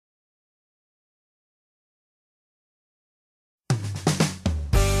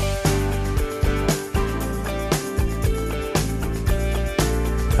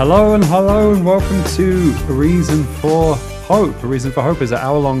Hello and welcome to A Reason for Hope. A Reason for Hope is an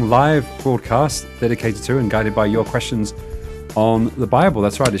hour-long live broadcast dedicated to and guided by your questions on the Bible.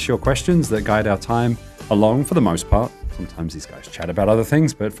 That's right, it's your questions that guide our time along for the most part. Sometimes these guys chat about other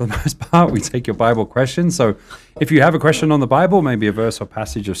things, but for the most part, we take your Bible questions. So if you have a question on the Bible, maybe a verse or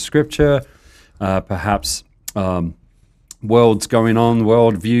passage of Scripture, perhaps worlds going on,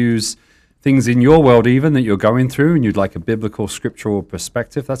 world views, things in your world even that you're going through and you'd like a biblical scriptural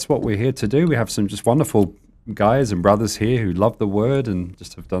perspective, that's what we're here to do. We have some just wonderful guys and brothers here who love the word and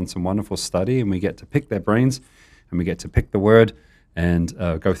just have done some wonderful study, and we get to pick their brains and we get to pick the word and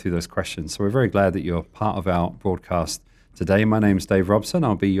go through those questions. So we're very glad that you're part of our broadcast today. My name's Dave Robson.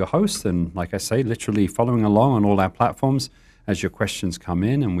 I'll be your host, and like I say, literally following along on all our platforms as your questions come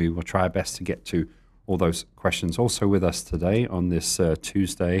in, and we will try our best to get to all those questions. Also with us today on this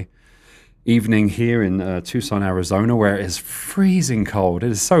Tuesday evening here in Tucson, Arizona, where it is freezing cold.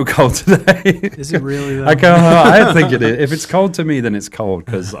 It is so cold today. Is it really, though? I think it is. If it's cold to me, then it's cold,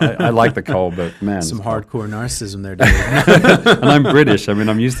 because I like the cold, but man. Some hardcore narcissism there, Dave. And I'm British. I mean,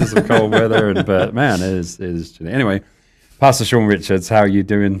 I'm used to some cold weather, but man, it is chilly. Anyway, Pastor Sean Richards, how are you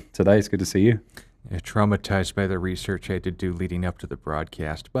doing today? It's good to see you. Traumatized by the research I had to do leading up to the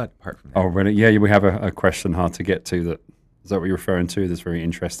broadcast, but apart from that. Oh, really? Yeah, we have a question hard to get to. Is that what you're referring to? That's very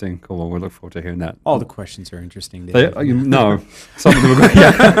interesting. Cool. Well, we look forward to hearing that. All the questions are interesting, Dave. No. Some of them are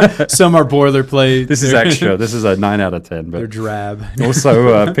yeah. Some are boilerplate. This is extra. This is a 9 out of 10. But they're drab.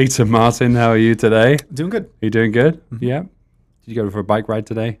 Also, Peter Martin, how are you today? Doing good. You doing good? Mm-hmm. Yeah. Did you go for a bike ride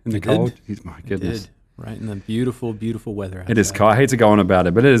today in the cold? My goodness. I did. Right in the beautiful, beautiful weather outside. It is cold. I hate to go on about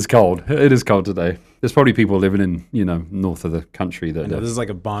it, but it is cold. It is cold today. There's probably people living in, north of the country that. This is like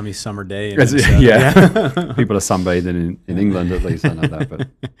a balmy summer day. Yeah. People are sunbathing in England, at least. I know that.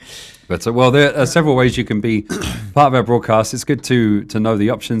 But well, there are several ways you can be part of our broadcast. It's good to know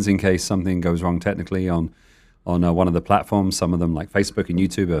the options in case something goes wrong technically on one of the platforms. Some of them, like Facebook and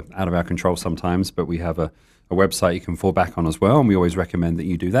YouTube, are out of our control sometimes, but we have a website you can fall back on as well, and we always recommend that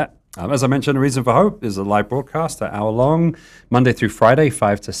you do that. As I mentioned, A Reason for Hope is a live broadcast, an hour long, Monday through Friday,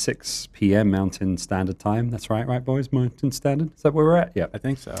 5 to 6 p.m. Mountain Standard Time. That's right, boys? Mountain Standard? Is that where we're at? Yeah. I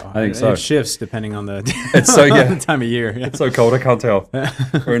think so. So. It shifts depending on the the time of year. Yeah. It's so cold, I can't tell.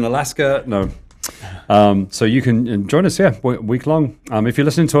 We're in Alaska. No. So you can join us, week long. If you're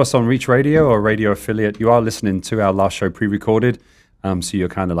listening to us on Reach Radio or radio affiliate, you are listening to our last show pre-recorded. So you're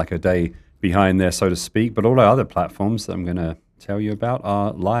kind of like a day behind there, so to speak. But all our other platforms that I'm going to tell you about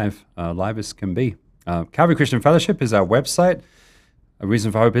are live as can be. Calvary Christian Fellowship is our website. A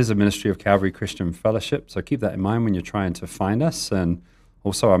Reason for Hope is a ministry of Calvary Christian Fellowship, so keep that in mind when you're trying to find us. And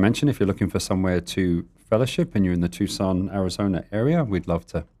also I mentioned, if you're looking for somewhere to fellowship and you're in the Tucson, Arizona area, we'd love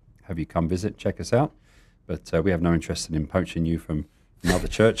to have you come visit, check us out. But we have no interest in poaching you from another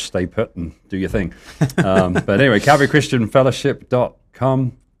church. Stay put and do your thing. But anyway,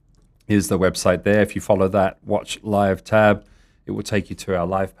 calvarychristianfellowship.com is the website there. If you follow that Watch Live tab, it will take you to our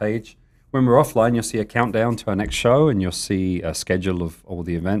live page. When we're offline, you'll see a countdown to our next show, and you'll see a schedule of all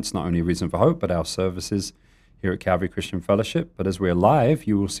the events, not only A Reason for Hope, but our services here at Calvary Christian Fellowship. But as we're live,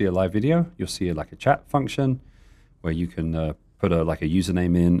 you will see a live video. You'll see a chat function where you can put a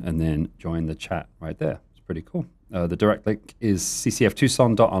username in and then join the chat right there. It's pretty cool. The direct link is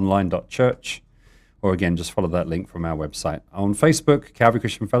ccftucson.online.church. Or again, just follow that link from our website. On Facebook, Calvary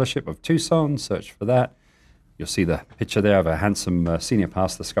Christian Fellowship of Tucson, search for that. You'll see the picture there of a handsome senior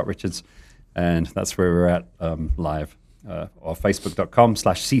pastor, Scott Richards, and that's where we're at live, or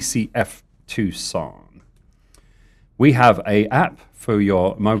facebook.com/ccftucson. We have a app for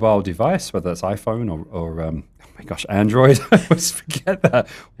your mobile device, whether it's iPhone or oh my gosh, Android. I always forget that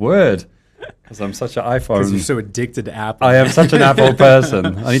word. Because I'm such an iPhone. Because you're so addicted to Apple. I am such an Apple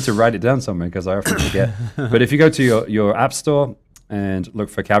person. I need to write it down somewhere because I often forget. But if you go to your App Store and look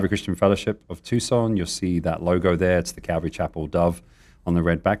for Calvary Christian Fellowship of Tucson, you'll see that logo there. It's the Calvary Chapel dove on the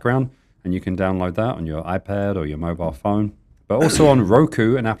red background. And you can download that on your iPad or your mobile phone. But also on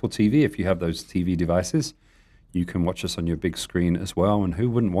Roku and Apple TV, if you have those TV devices, you can watch us on your big screen as well. And who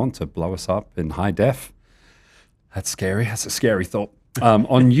wouldn't want to blow us up in high def? That's scary. That's a scary thought.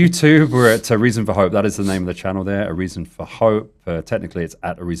 On YouTube, we're at A Reason for Hope. That is the name of the channel there, A Reason for Hope. Technically, it's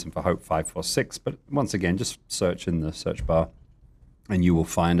at A Reason for Hope 546. But once again, just search in the search bar, and you will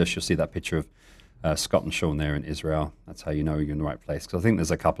find us. You'll see that picture of Scott and Sean there in Israel. That's how you know you're in the right place. Because I think there's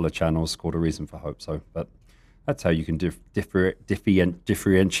a couple of channels called A Reason for Hope. But that's how you can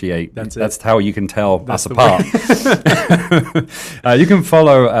differentiate. That's how you can tell us apart. You can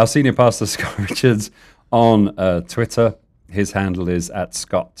follow our senior pastor, Scott Richards, on Twitter. His handle is at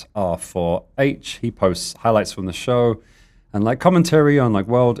ScottR4H. He posts highlights from the show, and like commentary on like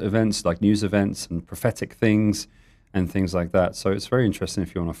world events, like news events and prophetic things and things like that. So it's very interesting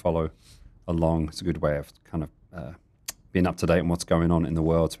if you want to follow along. It's a good way of kind of being up to date on what's going on in the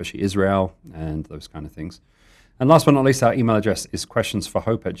world, especially Israel and those kind of things. And last but not least, our email address is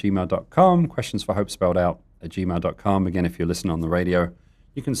questionsforhope@gmail.com. Questions for Hope spelled out at gmail.com. Again, if you're listening on the radio,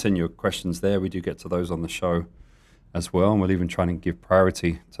 you can send your questions there. We do get to those on the show as well, and we'll even try and give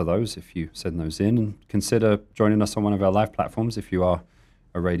priority to those if you send those in. And consider joining us on one of our live platforms if you are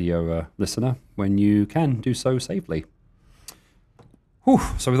a radio listener, when you can do so safely. Whew.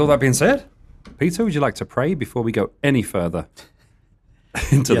 So with all that being said, Peter, would you like to pray before we go any further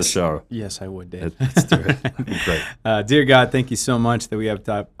into the show? Yes, I would, Dave. Let's do it. Great. Dear God, thank you so much that we have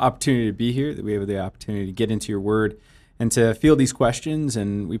the opportunity to be here, that we have the opportunity to get into your word and to field these questions.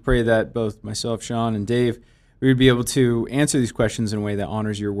 And we pray that both myself, Sean, and Dave, we would be able to answer these questions in a way that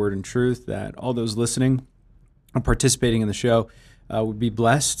honors your word and truth, that all those listening or participating in the show would be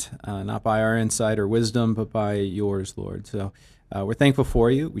blessed, not by our insight or wisdom, but by yours, Lord. So we're thankful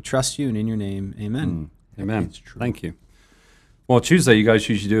for you. We trust you, and in your name, amen. Amen. Thank you. Well, Tuesday, you guys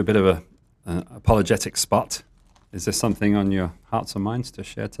usually do a bit of an apologetic spot. Is there something on your hearts and minds to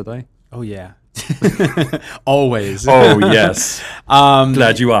share today? Oh, yeah. Always. Oh, yes.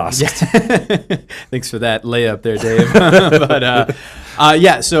 Glad you asked. Yeah. Thanks for that layup there, Dave.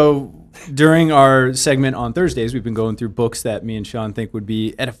 But so during our segment on Thursdays, we've been going through books that me and Sean think would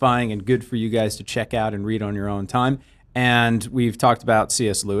be edifying and good for you guys to check out and read on your own time. And we've talked about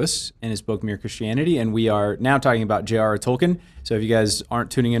C.S. Lewis and his book, Mere Christianity, and we are now talking about J.R.R. Tolkien. So if you guys aren't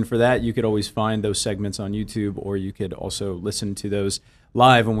tuning in for that, you could always find those segments on YouTube, or you could also listen to those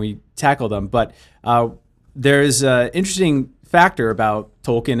live when we tackle them. But there's an interesting factor about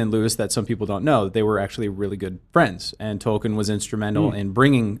Tolkien and Lewis that some people don't know. They were actually really good friends, and Tolkien was instrumental in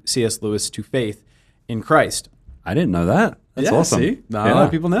bringing C.S. Lewis to faith in Christ. I didn't know that. That's awesome. See? Not a lot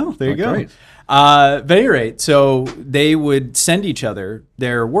of people know. There you go. Great. But at any rate, so they would send each other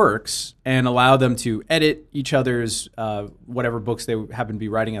their works and allow them to edit each other's whatever books they happened to be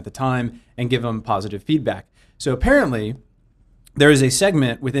writing at the time and give them positive feedback. So apparently, there is a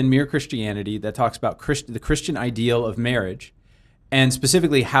segment within Mere Christianity that talks about the Christian ideal of marriage, and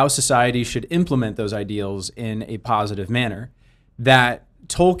specifically how society should implement those ideals in a positive manner, that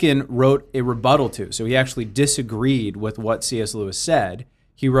Tolkien wrote a rebuttal to. So he actually disagreed with what C.S. Lewis said.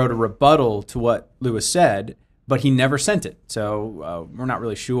 He wrote a rebuttal to what Lewis said, but he never sent it. So we're not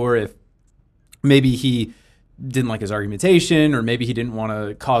really sure if maybe he didn't like his argumentation, or maybe he didn't want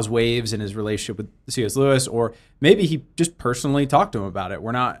to cause waves in his relationship with C.S. Lewis, or maybe he just personally talked to him about it.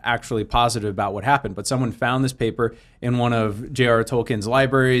 We're not actually positive about what happened, but someone found this paper in one of J.R.R. Tolkien's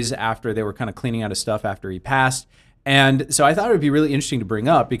libraries after they were kind of cleaning out his stuff after he passed. And so I thought it would be really interesting to bring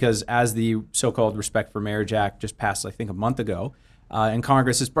up, because as the so-called Respect for Marriage Act just passed, I think, a month ago, and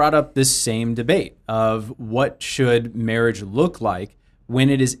Congress has brought up this same debate of what should marriage look like when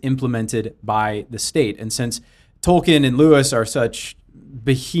it is implemented by the state. And since Tolkien and Lewis are such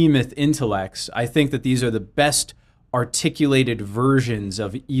behemoth intellects, I think that these are the best articulated versions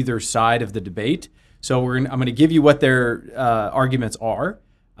of either side of the debate. So I'm going to give you what their arguments are,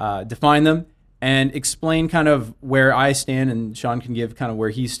 define them, and explain kind of where I stand, and Sean can give kind of where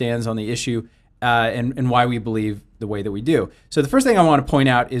he stands on the issue, and why we believe the way that we do. So the first thing I want to point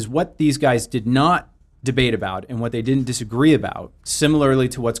out is what these guys did not debate about and what they didn't disagree about, similarly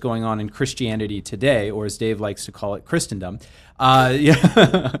to what's going on in Christianity today, or as Dave likes to call it, Christendom.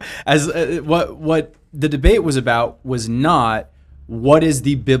 As what the debate was about was not what is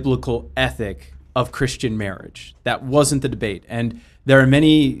the biblical ethic of Christian marriage. That wasn't the debate. And there are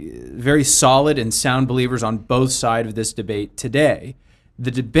many very solid and sound believers on both sides of this debate today. The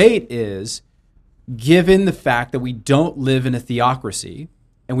debate is, given the fact that we don't live in a theocracy,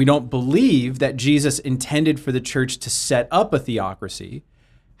 and we don't believe that Jesus intended for the church to set up a theocracy,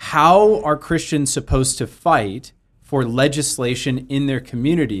 how are Christians supposed to fight for legislation in their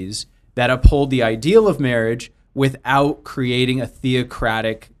communities that uphold the ideal of marriage without creating a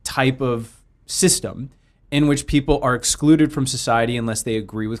theocratic type of system in which people are excluded from society unless they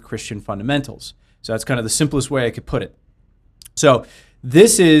agree with Christian fundamentals? So that's kind of the simplest way I could put it. So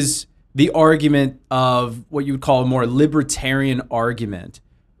this is the argument of what you would call a more libertarian argument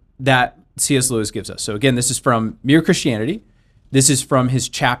that C.S. Lewis gives us. So again, this is from Mere Christianity. This is from his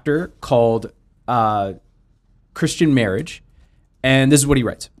chapter called Christian Marriage. And this is what he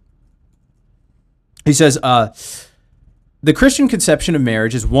writes. He says, the Christian conception of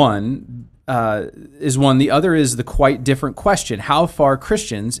marriage is one. The other is the quite different question: how far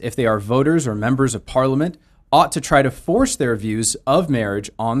Christians, if they are voters or members of parliament, ought to try to force their views of marriage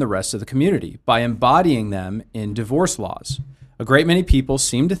on the rest of the community by embodying them in divorce laws. A great many people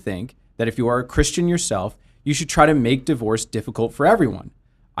seem to think that if you are a Christian yourself, you should try to make divorce difficult for everyone.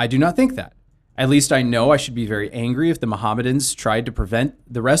 I do not think that. At least I know I should be very angry if the Mohammedans tried to prevent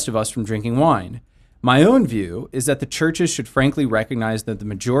the rest of us from drinking wine. My own view is that the churches should frankly recognize that the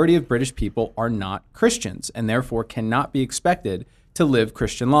majority of British people are not Christians and therefore cannot be expected to live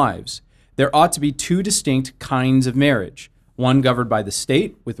Christian lives. There ought to be two distinct kinds of marriage, one governed by the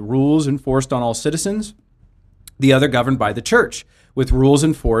state with rules enforced on all citizens, the other governed by the church with rules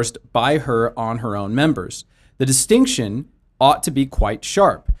enforced by her on her own members. The distinction ought to be quite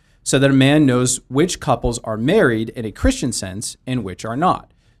sharp so that a man knows which couples are married in a Christian sense and which are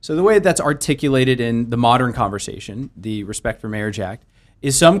not. So the way that's articulated in the modern conversation, the Respect for Marriage Act,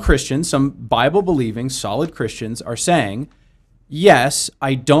 is some Christians, some Bible-believing, solid Christians are saying, yes,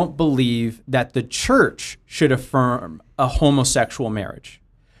 I don't believe that the church should affirm a homosexual marriage.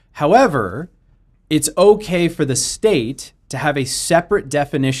 However, it's okay for the state to have a separate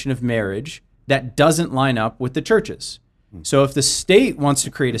definition of marriage that doesn't line up with the church's. So if the state wants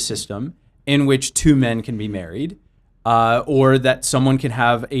to create a system in which two men can be married, or that someone can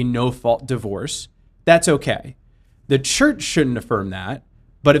have a no-fault divorce, that's okay. The church shouldn't affirm that,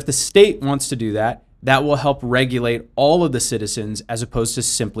 but if the state wants to do that, that will help regulate all of the citizens as opposed to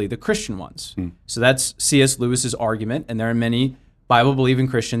simply the Christian ones. So that's C.S. Lewis's argument, and there are many Bible-believing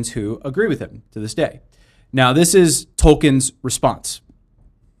Christians who agree with him to this day. Now, this is Tolkien's response.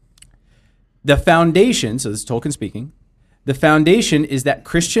 The foundation, so this is Tolkien speaking, the foundation is that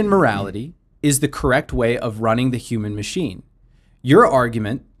Christian morality is the correct way of running the human machine. Your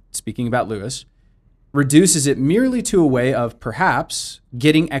argument, speaking about Lewis, reduces it merely to a way of perhaps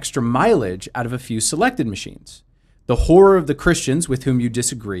getting extra mileage out of a few selected machines. The horror of the Christians with whom you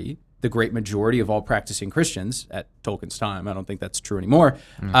disagree, the great majority of all practicing Christians at Tolkien's time, I don't think that's true anymore,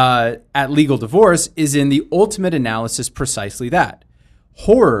 at legal divorce is in the ultimate analysis precisely that.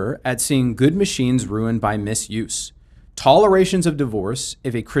 Horror at seeing good machines ruined by misuse. Tolerations of divorce,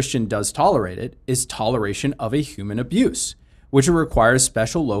 if a Christian does tolerate it, is toleration of a human abuse, which requires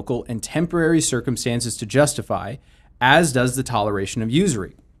special local and temporary circumstances to justify, as does the toleration of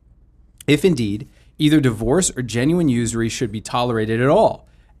usury. If indeed, either divorce or genuine usury should be tolerated at all,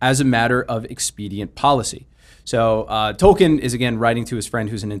 as a matter of expedient policy. So Tolkien is, again, writing to his friend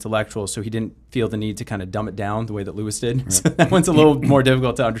who's an intellectual, so he didn't feel the need to kind of dumb it down the way that Lewis did. Right. So that one's a little more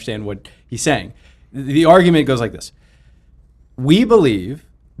difficult to understand what he's saying. The argument goes like this. We believe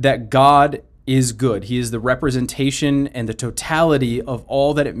that God is good. He is the representation and the totality of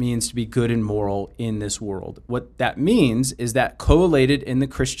all that it means to be good and moral in this world. What that means is that collated in the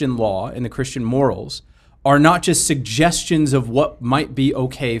Christian law and the Christian morals are not just suggestions of what might be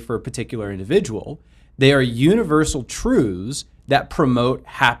okay for a particular individual. They are universal truths that promote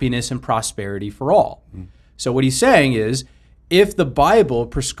happiness and prosperity for all. So what he's saying is, if the Bible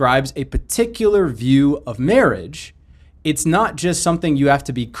prescribes a particular view of marriage, it's not just something you have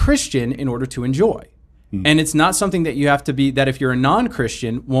to be Christian in order to enjoy. And it's not something that you have to be, that if you're a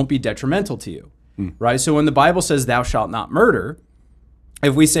non-Christian, won't be detrimental to you, right? So when the Bible says thou shalt not murder,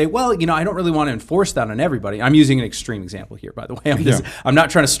 if we say, well, you know, I don't really want to enforce that on everybody. I'm using an extreme example here, by the way. I'm not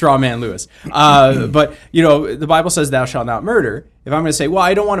trying to straw man Lewis. But, you know, the Bible says thou shalt not murder. If I'm going to say, well,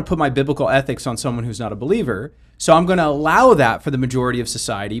 I don't want to put my biblical ethics on someone who's not a believer, so I'm going to allow that for the majority of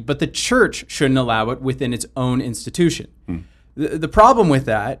society, but the church shouldn't allow it within its own institution. The problem with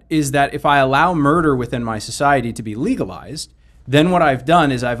that is that if I allow murder within my society to be legalized, then what I've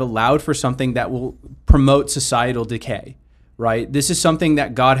done is I've allowed for something that will promote societal decay, right? This is something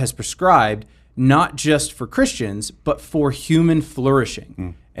that God has prescribed, not just for Christians, but for human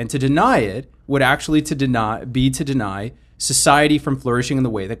flourishing. And to deny it would actually to deny society from flourishing in the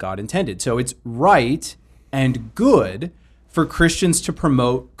way that God intended. So it's right and good for Christians to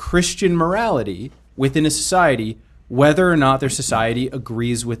promote Christian morality within a society, whether or not their society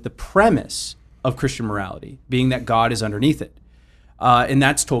agrees with the premise of Christian morality, being that God is underneath it. And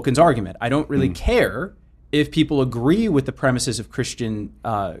that's Tolkien's argument. I don't really care if people agree with the premises of Christian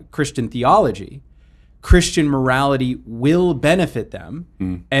theology. Christian morality will benefit them.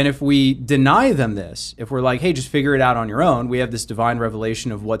 And if we deny them this, if we're like, hey, just figure it out on your own, we have this divine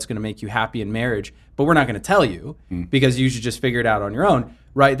revelation of what's going to make you happy in marriage, but we're not going to tell you because you should just figure it out on your own,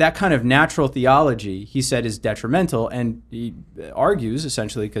 right? That kind of natural theology, he said, is detrimental. And he argues,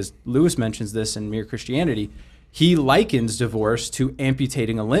 essentially, because Lewis mentions this in Mere Christianity, he likens divorce to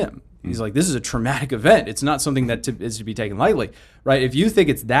amputating a limb. He's like, this is a traumatic event. It's not something that is to be taken lightly, right? If you think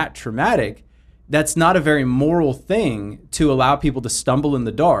it's that traumatic, that's not a very moral thing to allow people to stumble in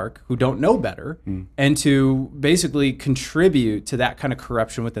the dark who don't know better and to basically contribute to that kind of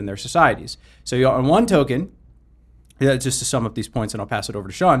corruption within their societies. So on one token, just to sum up these points, and I'll pass it over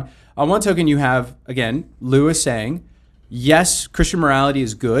to Sean. On one token, you have, again, Lewis saying, yes, Christian morality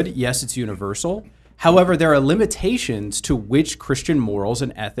is good. Yes, it's universal. However, there are limitations to which Christian morals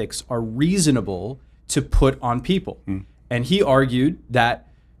and ethics are reasonable to put on people. And he argued that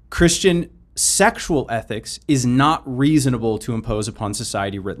Christian sexual ethics is not reasonable to impose upon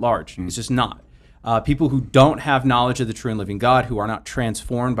society writ large. It's just not. People who don't have knowledge of the true and living God, who are not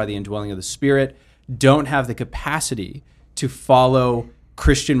transformed by the indwelling of the Spirit, don't have the capacity to follow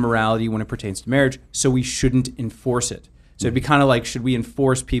Christian morality when it pertains to marriage, so we shouldn't enforce it. So it'd be kind of like, should we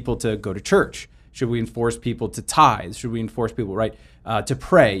enforce people to go to church? Should we enforce people to tithe? Should we enforce people, to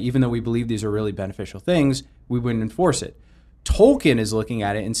pray? Even though we believe these are really beneficial things, we wouldn't enforce it. Tolkien is looking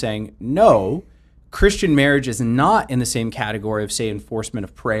at it and saying, no, Christian marriage is not in the same category of, say, enforcement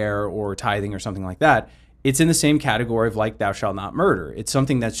of prayer or tithing or something like that. It's in the same category of like, thou shalt not murder. It's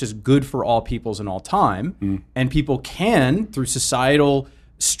something that's just good for all peoples in all time. And people can, through societal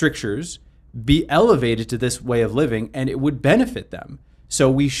strictures, be elevated to this way of living, and it would benefit them.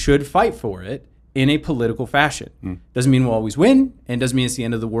 So we should fight for it in a political fashion. Doesn't mean we'll always win, and doesn't mean it's the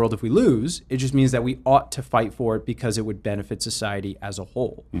end of the world if we lose. It just means that we ought to fight for it because it would benefit society as a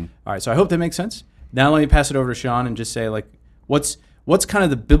whole. All right, so I hope that makes sense. Now let me pass it over to Sean and just say, what's kind of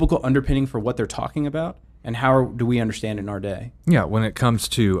the biblical underpinning for what they're talking about, and how do we understand it in our day? Yeah, when it comes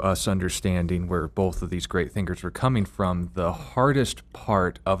to us understanding where both of these great thinkers are coming from, the hardest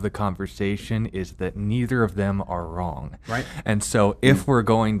part of the conversation is that neither of them are wrong. Right. And so if we're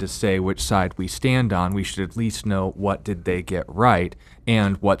going to say which side we stand on, we should at least know what did they get right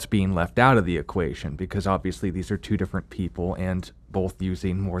and what's being left out of the equation, because obviously these are two different people and both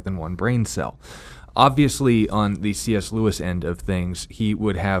using more than one brain cell. Obviously, on the C.S. Lewis end of things, he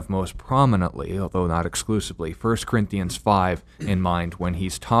would have most prominently, although not exclusively, 1 Corinthians 5 in mind when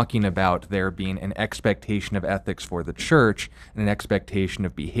he's talking about there being an expectation of ethics for the church and an expectation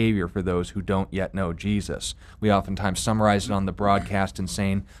of behavior for those who don't yet know Jesus. We oftentimes summarize it on the broadcast in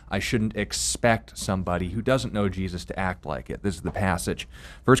saying, I shouldn't expect somebody who doesn't know Jesus to act like it. This is the passage.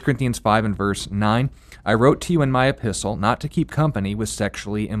 1 Corinthians 5 and verse 9, I wrote to you in my epistle not to keep company with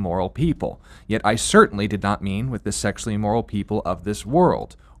sexually immoral people, yet I certainly did not mean with the sexually immoral people of this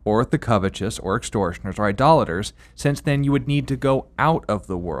world, or with the covetous, or extortioners, or idolaters, since then you would need to go out of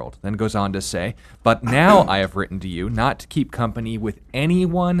the world. Then goes on to say, but now I have written to you not to keep company with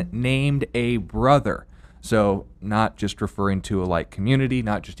anyone named a brother. So not just referring to a like community,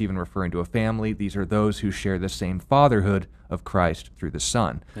 not just even referring to a family. These are those who share the same fatherhood of Christ through the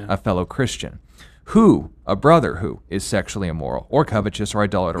Son, a fellow Christian. Who, a brother who, is sexually immoral, or covetous, or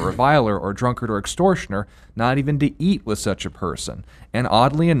idolater, or reviler, or drunkard, or extortioner, not even to eat with such a person. And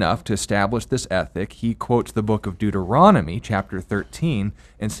oddly enough, to establish this ethic, he quotes the book of Deuteronomy, chapter 13,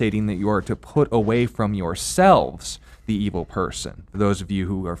 and stating that you are to put away from yourselves the evil person. For those of you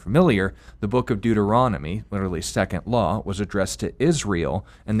who are familiar, the book of Deuteronomy, literally second law, was addressed to Israel,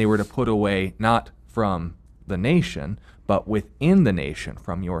 and they were to put away not from the nation, but within the nation,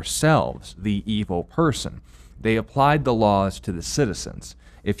 from yourselves, the evil person. They applied the laws to the citizens.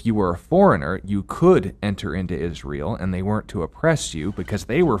 If you were a foreigner, you could enter into Israel, and they weren't to oppress you because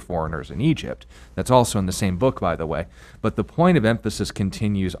they were foreigners in Egypt. That's also in the same book, by the way. But the point of emphasis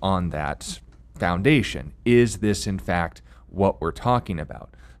continues on that foundation. Is this, in fact, what we're talking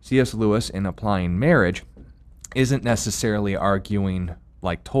about? C.S. Lewis, in applying marriage, isn't necessarily arguing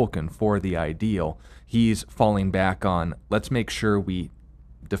like Tolkien for the ideal. He's falling back on, let's make sure we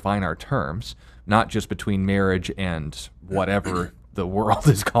define our terms, not just between marriage and whatever the world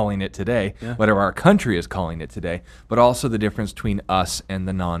is calling it today, whatever our country is calling it today, but also the difference between us and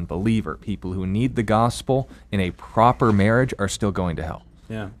the non-believer. People who need the gospel in a proper marriage are still going to hell.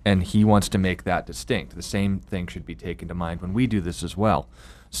 Yeah. And he wants to make that distinct. The same thing should be taken to mind when we do this as well.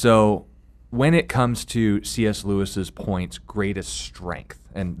 So when it comes to C.S. Lewis's point's greatest strength,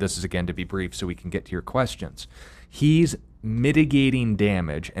 and this is again to be brief so we can get to your questions, he's mitigating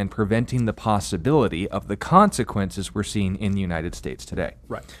damage and preventing the possibility of the consequences we're seeing in the United States today.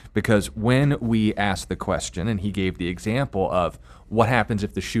 Right. Because when we ask the question, and he gave the example of what happens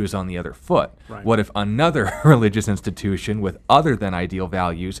if the shoe is on the other foot? Right. What if another religious institution with other than ideal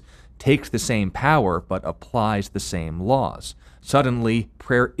values takes the same power but applies the same laws? Suddenly,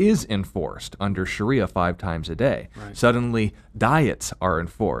 prayer is enforced under Sharia 5 times a day. Right. Suddenly, diets are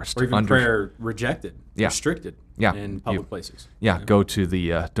enforced. Or even under prayer rejected, restricted in public places. Go to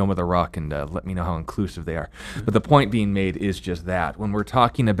the Dome of the Rock and let me know how inclusive they are. But the point being made is just that. When we're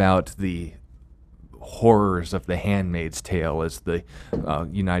talking about the horrors of The Handmaid's Tale, as the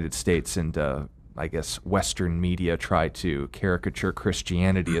United States and I guess Western media try to caricature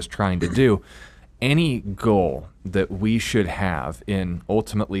Christianity as trying to do. Any goal that we should have in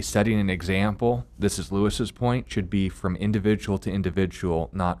ultimately setting an example, this is Lewis's point, should be from individual to individual,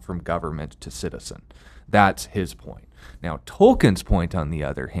 not from government to citizen. That's his point. Now, Tolkien's point, on the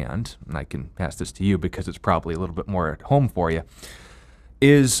other hand, and I can pass this to you because it's probably a little bit more at home for you,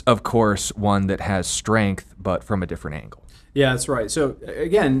 is, of course, one that has strength, but from a different angle. Yeah, that's right. So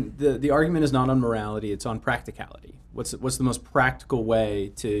again, the argument is not on morality, it's on practicality. What's the most practical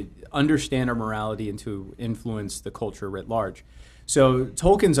way to understand our morality and to influence the culture writ large? So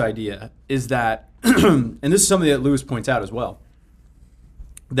Tolkien's idea is that, and this is something that Lewis points out as well,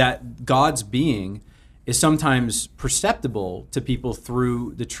 that God's being is sometimes perceptible to people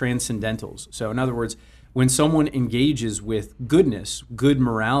through the transcendentals. So in other words, when someone engages with goodness, good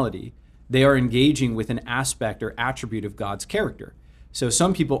morality, they are engaging with an aspect or attribute of God's character. So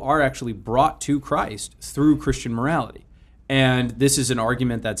some people are actually brought to Christ through Christian morality. And this is an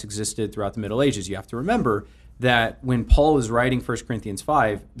argument that's existed throughout the Middle Ages. You have to remember that when Paul is writing 1 Corinthians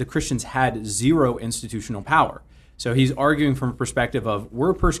 5, the Christians had zero institutional power. So he's arguing from a perspective of,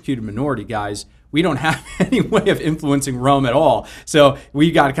 we're a persecuted minority, guys. We don't have any way of influencing Rome at all. So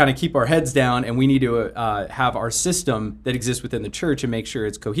we got to kind of keep our heads down, and we need to have our system that exists within the church and make sure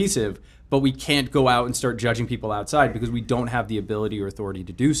it's cohesive. But we can't go out and start judging people outside because we don't have the ability or authority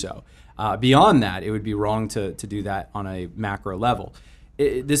to do so. Beyond that, it would be wrong to do that on a macro level.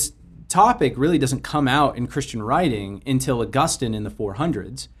 This topic really doesn't come out in Christian writing until Augustine in the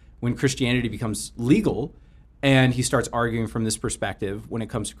 400s, when Christianity becomes legal, and he starts arguing from this perspective when it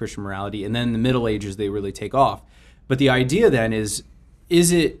comes to Christian morality. And then in the Middle Ages, they really take off. But the idea then is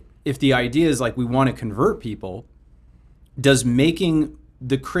if the idea is like we want to convert people, does making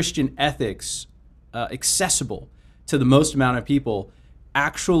the Christian ethics accessible to the most amount of people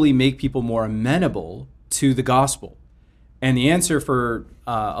actually make people more amenable to the gospel? And the answer for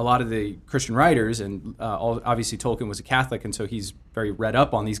a lot of the Christian writers, and obviously Tolkien was a Catholic, and so he's very read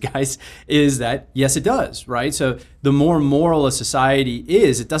up on these guys, is that yes, it does, right? So the more moral a society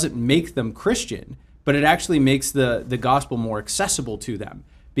is, it doesn't make them Christian, but it actually makes the gospel more accessible to them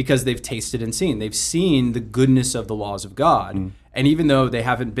because they've tasted and seen. They've seen the goodness of the laws of God. Mm. And even though they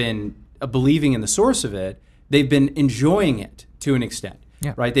haven't been believing in the source of it, they've been enjoying it to an extent,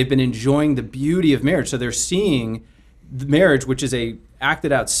 right? They've been enjoying the beauty of marriage. So they're seeing the marriage, which is a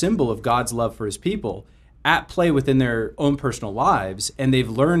acted out symbol of God's love for his people, at play within their own personal lives, and they've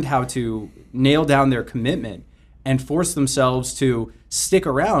learned how to nail down their commitment and force themselves to stick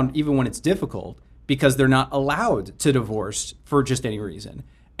around even when it's difficult because they're not allowed to divorce for just any reason.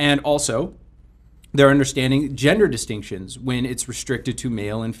 And also, they're understanding gender distinctions when it's restricted to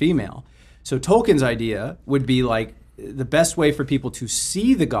male and female. So Tolkien's idea would be like the best way for people to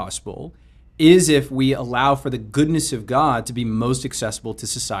see the gospel is if we allow for the goodness of God to be most accessible to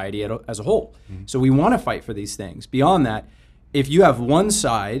society as a whole. Mm-hmm. So we want to fight for these things. Beyond that, if you have one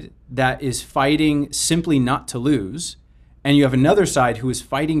side that is fighting simply not to lose, and you have another side who is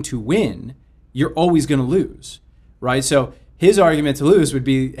fighting to win, you're always going to lose, right? So his argument to Lewis would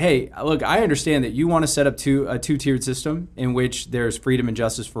be, hey, look, I understand that you want to set up a two-tiered system in which there's freedom and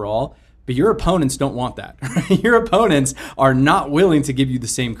justice for all, but your opponents don't want that. Your opponents are not willing to give you the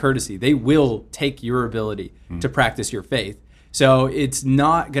same courtesy. They will take your ability to practice your faith. So it's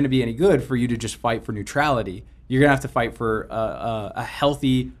not going to be any good for you to just fight for neutrality. You're going to have to fight for a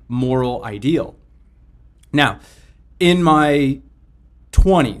healthy moral ideal. Now, in my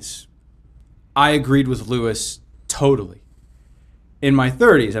 20s, I agreed with Lewis totally. In my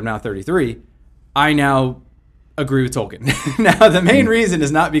 30s, I'm now 33, I now agree with Tolkien. Now, the main reason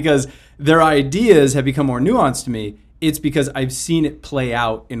is not because their ideas have become more nuanced to me. It's because I've seen it play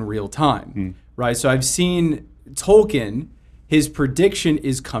out in real time, right? So I've seen Tolkien, his prediction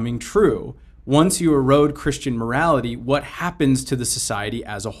is coming true. Once you erode Christian morality, what happens to the society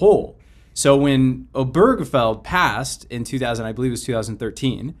as a whole? So when Obergefell passed in 2000, I believe it was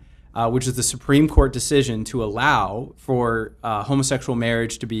 2013, which is the Supreme Court decision to allow for homosexual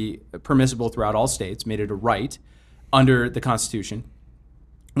marriage to be permissible throughout all states, made it a right under the Constitution.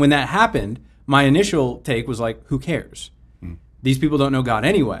 When that happened, my initial take was like, who cares? These people don't know God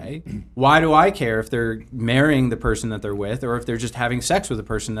anyway. Why do I care if they're marrying the person that they're with or if they're just having sex with the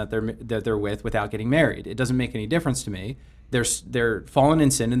person that they're with without getting married? It doesn't make any difference to me. They're fallen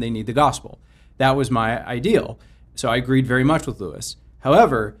in sin and they need the gospel. That was my ideal. So I agreed very much with Lewis.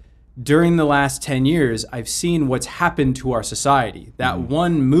 However, during the last 10 years, I've seen what's happened to our society. That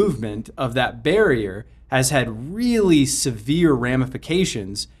one movement of that barrier has had really severe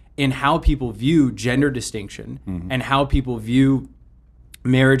ramifications, in how people view gender distinction and how people view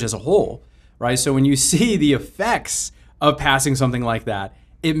marriage as a whole, right? So when you see the effects of passing something like that,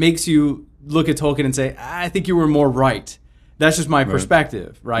 it makes you look at Tolkien and say, I think you were more right. That's just my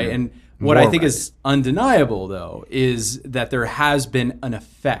perspective, right? Yeah. And what I think is undeniable, though, is that there has been an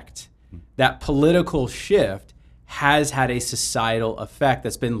effect. That political shift has had a societal effect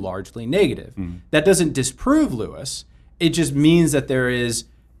that's been largely negative. That doesn't disprove Lewis. It just means that there is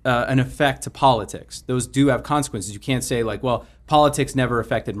an effect to politics. Those do have consequences. You can't say like, well, politics never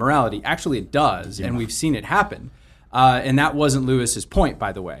affected morality. Actually, it does, and we've seen it happen. And that wasn't Lewis's point,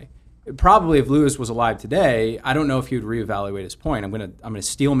 by the way. Probably if Lewis was alive today, I don't know if he would reevaluate his point. I'm gonna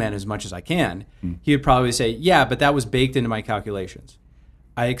steel man as much as I can. He would probably say, yeah, but that was baked into my calculations.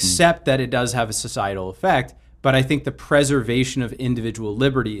 I accept that it does have a societal effect, but I think the preservation of individual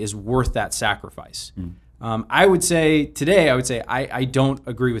liberty is worth that sacrifice. I would say today, I don't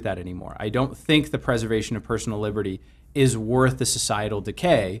agree with that anymore. I don't think the preservation of personal liberty is worth the societal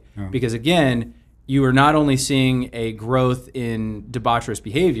decay because, again, you are not only seeing a growth in debaucherous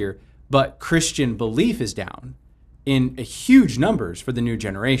behavior, but Christian belief is down in huge numbers for the new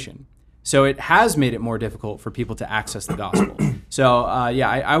generation. So it has made it more difficult for people to access the gospel. So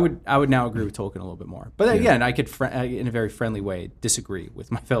I would now agree with Tolkien a little bit more. But again, I could, in a very friendly way, disagree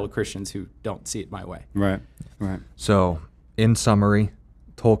with my fellow Christians who don't see it my way. Right. So, in summary,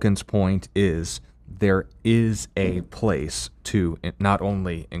 Tolkien's point is there is a place to not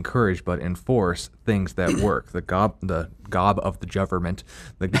only encourage but enforce things that work. The job of the government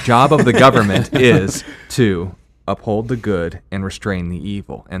is to uphold the good and restrain the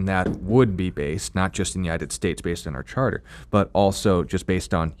evil, and that would be based not just in the United States, based on our charter, but also just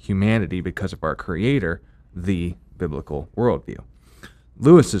based on humanity because of our Creator, the biblical worldview.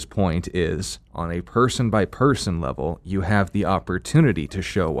 Lewis's point is, on a person-by-person level, you have the opportunity to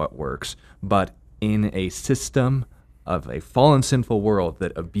show what works, but in a system of a fallen, sinful world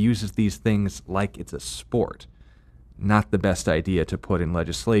that abuses these things like it's a sport, not the best idea to put in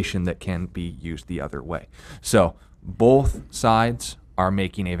legislation that can be used the other way. So both sides are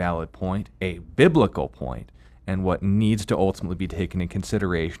making a valid point, a biblical point, and what needs to ultimately be taken in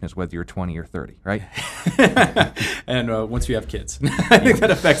consideration is whether you're 20 or 30, right? And once you have kids, I think that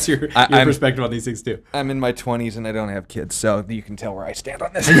affects your perspective on these things too. I'm in my 20s and I don't have kids, so you can tell where I stand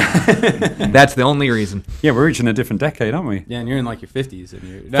on this. That's the only reason. Yeah, we're reaching a different decade, aren't we? Yeah, and you're in like your 50s and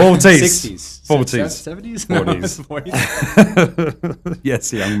you're 40s. 60s, 40s, 40s.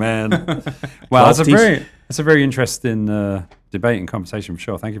 Yes, young man. Wow, that's a very interesting debate and conversation for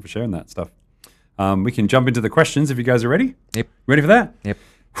sure. Thank you for sharing that stuff. We can jump into the questions if you guys are ready. Yep. Ready for that? Yep.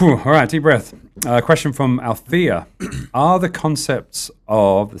 Whew, all right, deep breath. Question from Althea. Are the concepts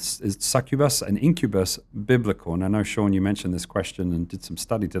of is succubus and incubus biblical? And I know, Sean, you mentioned this question and did some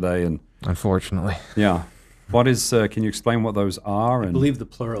study today. And unfortunately. Yeah. What is, can you explain what those are? I believe the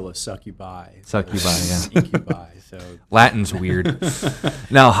plural is succubi. Succubi, yeah. Incubi. So Latin's weird.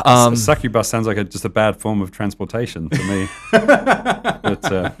 No, succubus sounds like just a bad form of transportation to me.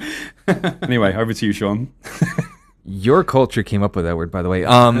 But anyway, over to you, Sean. Your culture came up with that word, by the way.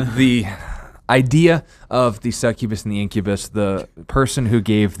 The idea of the succubus and the incubus, the person who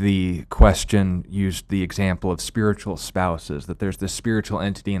gave the question used the example of spiritual spouses, that there's this spiritual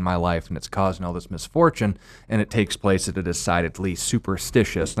entity in my life and it's causing all this misfortune, and it takes place at a decidedly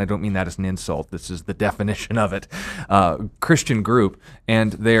superstitious, and I don't mean that as an insult, this is the definition of it, Christian group,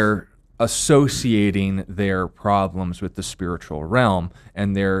 and they're associating their problems with the spiritual realm,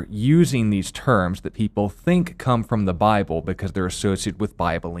 and they're using these terms that people think come from the Bible because they're associated with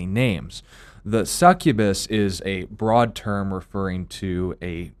Bible-y names. The succubus is a broad term referring to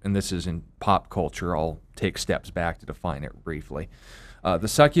and this is in pop culture, I'll take steps back to define it briefly. The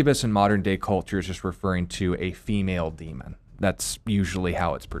succubus in modern day culture is just referring to a female demon. That's usually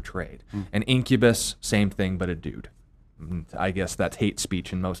how it's portrayed. An incubus, same thing, but a dude. I guess that's hate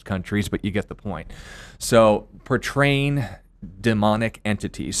speech in most countries, but you get the point. So portraying demonic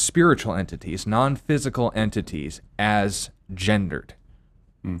entities, spiritual entities, non-physical entities as gendered.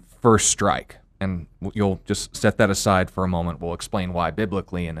 First strike. And you'll just set that aside for a moment. We'll explain why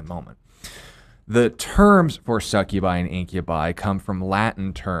biblically in a moment. The terms for succubi and incubi come from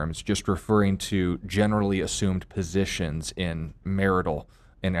Latin terms just referring to generally assumed positions in marital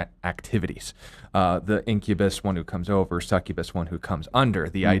and activities. The incubus, one who comes over, succubus, one who comes under.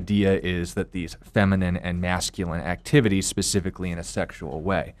 The idea is that these feminine and masculine activities, specifically in a sexual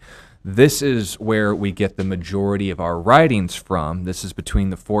way. This is where we get the majority of our writings from. This is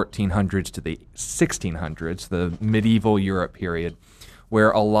between the 1400s to the 1600s, the medieval Europe period, where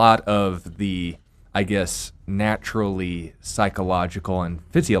a lot of the I guess, naturally psychological and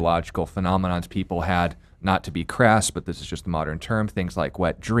physiological phenomenons people had, not to be crass, but this is just a modern term, things like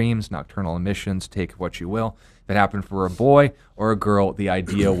wet dreams, nocturnal emissions, take what you will. If it happened for a boy or a girl, the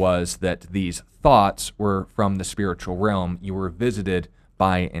idea was that these thoughts were from the spiritual realm. You were visited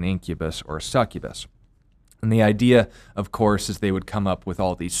by an incubus or succubus. And the idea, of course, is they would come up with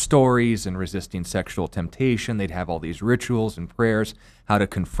all these stories and resisting sexual temptation. They'd have all these rituals and prayers, how to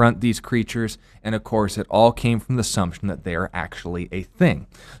confront these creatures. And of course, it all came from the assumption that they are actually a thing.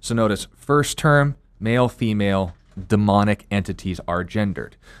 So notice, first term, male, female, demonic entities are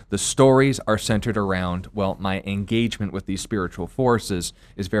gendered. The stories are centered around, well, my engagement with these spiritual forces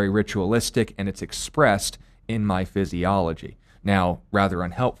is very ritualistic and it's expressed in my physiology. Now, rather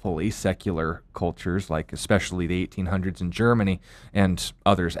unhelpfully, secular cultures, like especially the 1800s in Germany and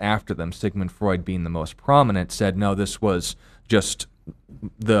others after them, Sigmund Freud being the most prominent, said, no, this was just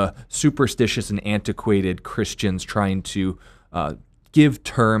the superstitious and antiquated Christians trying to give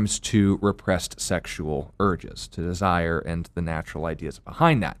terms to repressed sexual urges, to desire and the natural ideas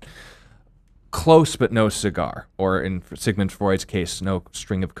behind that. Close but no cigar, or in Sigmund Freud's case, no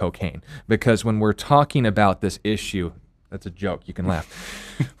string of cocaine. Because when we're talking about this issue, that's a joke, you can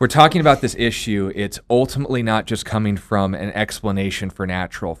laugh. We're talking about this issue, it's ultimately not just coming from an explanation for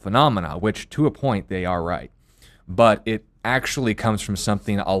natural phenomena, which to a point they are right, but it actually comes from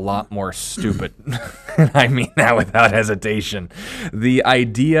something a lot more stupid. And I mean that without hesitation. The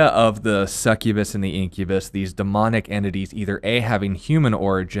idea of the succubus and the incubus, these demonic entities, either A, having human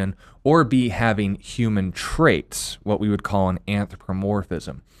origin, or B, having human traits, what we would call an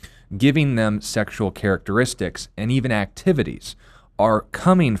anthropomorphism, giving them sexual characteristics and even activities, are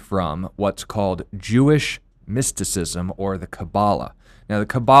coming from what's called Jewish mysticism or the Kabbalah. Now, the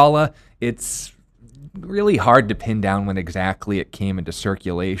Kabbalah, it's really hard to pin down when exactly it came into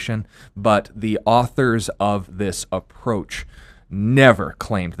circulation, but the authors of this approach never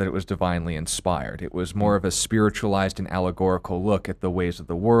claimed that it was divinely inspired. It was more of a spiritualized and allegorical look at the ways of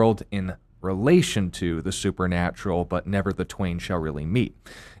the world in relation to the supernatural, but never the twain shall really meet.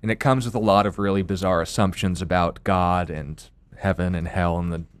 And it comes with a lot of really bizarre assumptions about God and heaven and hell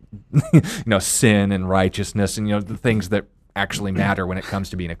and the sin and righteousness and the things that actually matter when it comes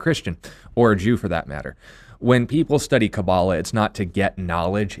to being a Christian or a Jew for that matter. When people study Kabbalah, it's not to get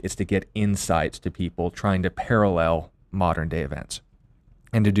knowledge, it's to get insights to people trying to parallel modern day events,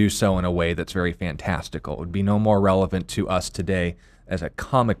 and to do so in a way that's very fantastical. It would be no more relevant to us today as a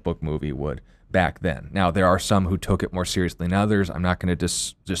comic book movie would back then. Now, there are some who took it more seriously than others. I'm not going to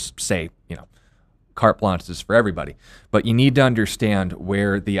just say, carte blanche is for everybody. But you need to understand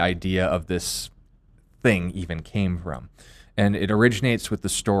where the idea of this thing even came from. And it originates with the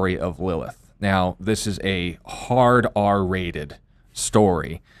story of Lilith. Now, this is a hard R-rated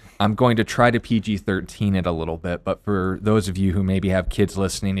story. I'm going to try to PG-13 it a little bit, but for those of you who maybe have kids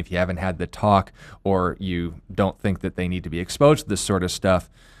listening, if you haven't had the talk or you don't think that they need to be exposed to this sort of stuff,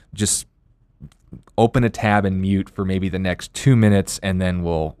 just open a tab and mute for maybe the next 2 minutes, and then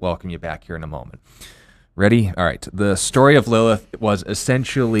we'll welcome you back here in a moment. Ready? All right. The story of Lilith was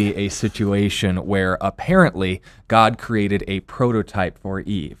essentially a situation where apparently God created a prototype for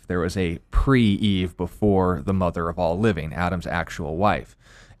Eve. There was a pre-Eve before the mother of all living, Adam's actual wife.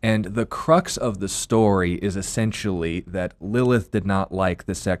 And the crux of the story is essentially that Lilith did not like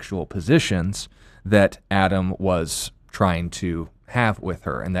the sexual positions that Adam was trying to have with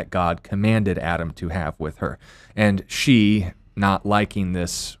her and that God commanded Adam to have with her. And she, not liking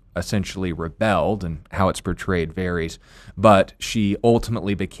this, essentially rebelled, and how it's portrayed varies, but she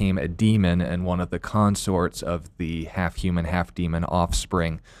ultimately became a demon and one of the consorts of the half-human, half-demon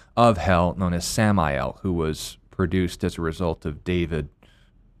offspring of hell known as Samael, who was produced as a result of David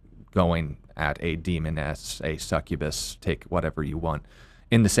going at a demon as a succubus, take whatever you want,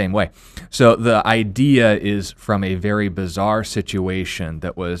 in the same way. So the idea is from a very bizarre situation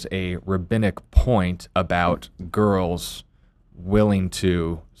that was a rabbinic point about girls willing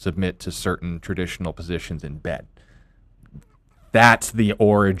to submit to certain traditional positions in bed. That's the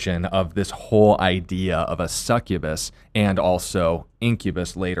origin of this whole idea of a succubus and also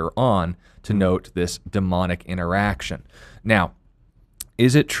incubus later on, to note this demonic interaction. Now,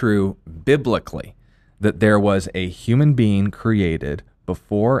 is it true biblically that there was a human being created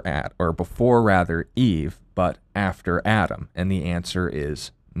before Eve, but after Adam? And the answer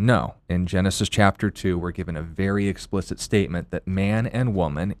is no. In Genesis chapter 2, we're given a very explicit statement that man and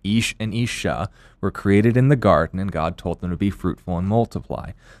woman, Ish and Isha, were created in the garden, and God told them to be fruitful and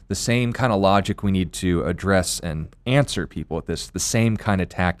multiply. The same kind of logic we need to address and answer people with this, the same kind of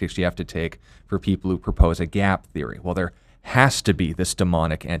tactics you have to take for people who propose a gap theory. Well, there has to be this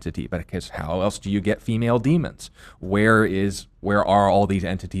demonic entity. But because how else do you get female demons? Where are all these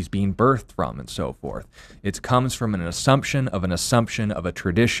entities being birthed from, and so forth? It comes from an assumption of a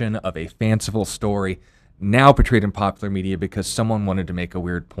tradition, of a fanciful story, now portrayed in popular media because someone wanted to make a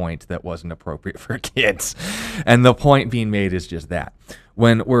weird point that wasn't appropriate for kids. And the point being made is just that.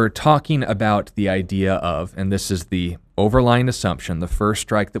 When we're talking about the idea of, and this is the overlying assumption, the first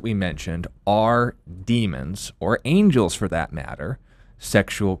strike that we mentioned, are demons, or angels for that matter,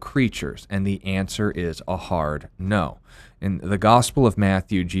 sexual creatures? And the answer is a hard no. In the Gospel of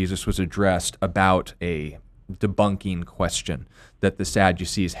Matthew, Jesus was addressed about a debunking question that the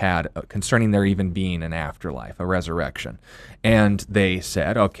Sadducees had concerning there even being an afterlife, a resurrection. And they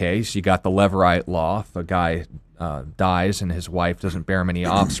said, okay, so you got the Levirate law. If a guy dies and his wife doesn't bear him any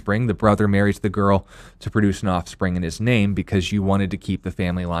offspring, the brother marries the girl to produce an offspring in his name because you wanted to keep the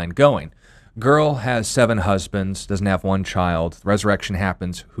family line going. Girl has 7 husbands, doesn't have one child. The resurrection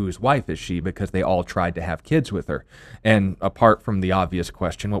happens, whose wife is she? Because they all tried to have kids with her. And apart from the obvious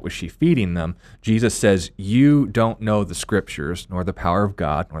question, what was she feeding them? Jesus says, you don't know the scriptures, nor the power of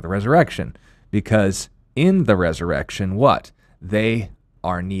God, nor the resurrection. Because in the resurrection, what? They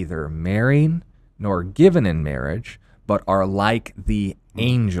are neither marrying nor given in marriage, but are like the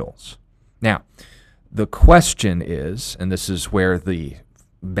angels. Now, the question is, and this is where the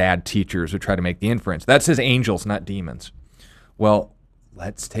bad teachers would try to make the inference, that says angels, not demons. Well,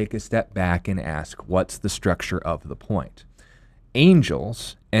 let's take a step back and ask, what's the structure of the point?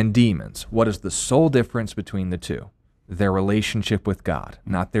 Angels and demons, what is the sole difference between the two? Their relationship with God,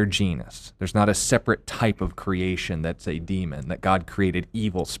 not their genus. There's not a separate type of creation that's a demon, that God created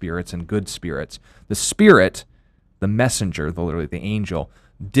evil spirits and good spirits. The spirit, the messenger, literally the angel,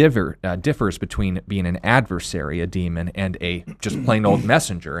 differs between being an adversary, a demon, and a just plain old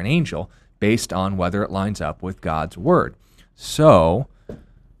messenger, an angel, based on whether it lines up with God's word. So,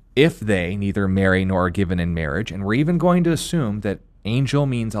 if they neither marry nor are given in marriage, and we're even going to assume that angel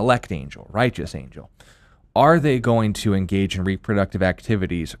means elect angel, righteous angel, are they going to engage in reproductive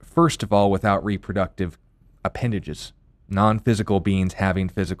activities, first of all, without reproductive appendages, non-physical beings having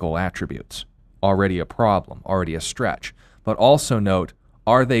physical attributes? Already a problem, already a stretch. But also note,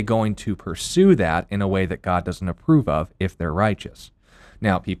 are they going to pursue that in a way that God doesn't approve of if they're righteous?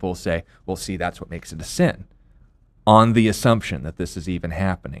 Now, people say, well, see, that's what makes it a sin. On the assumption that this is even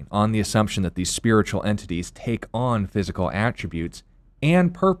happening, on the assumption that these spiritual entities take on physical attributes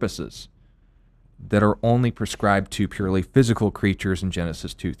and purposes that are only prescribed to purely physical creatures in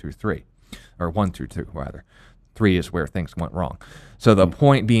Genesis 2 through 3, or 1 through 2, rather. 3 is where things went wrong. So the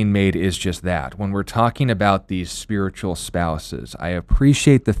point being made is just that. When we're talking about these spiritual spouses, I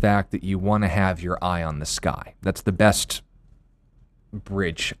appreciate the fact that you want to have your eye on the sky. That's the best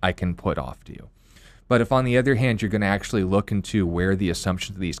bridge I can put off to you. But if on the other hand, you're going to actually look into where the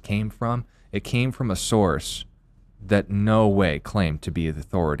assumptions of these came from, it came from a source that no way claimed to be the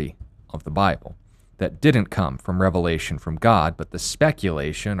authority of the Bible. That didn't come from revelation from God, but the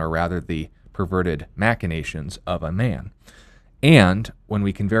speculation, or rather the perverted machinations of a man. And when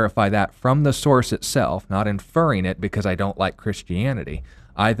we can verify that from the source itself, not inferring it because I don't like Christianity,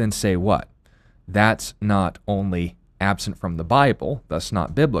 I then say what? That's not only absent from the Bible, thus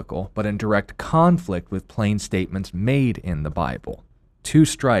not biblical, but in direct conflict with plain statements made in the Bible. 2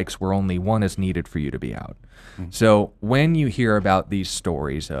 strikes where only 1 is needed for you to be out. So when you hear about these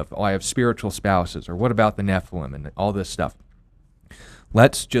stories of, oh, I have spiritual spouses, or what about the Nephilim and all this stuff,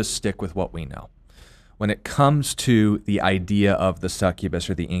 let's just stick with what we know. When it comes to the idea of the succubus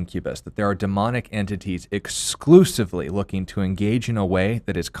or the incubus, that there are demonic entities exclusively looking to engage in a way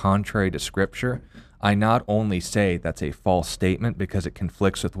that is contrary to Scripture, I not only say that's a false statement because it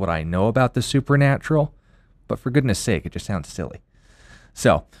conflicts with what I know about the supernatural, but for goodness sake, it just sounds silly.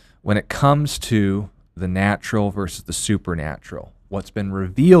 So, when it comes to the natural versus the supernatural, what's been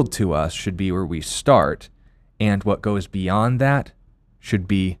revealed to us should be where we start, and what goes beyond that should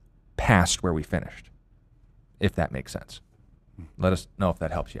be past where we finished, if that makes sense. Let us know if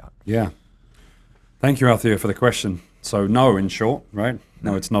that helps you out. Yeah. Thank you, Althea, for the question. So, no, in short, right?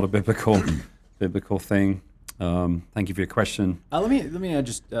 No, it's not a biblical thing. Thank you for your question. Let me add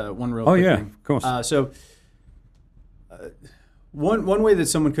just one real quick thing. Of course. One way that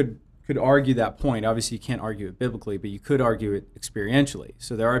someone could argue that point, obviously you can't argue it biblically, but you could argue it experientially.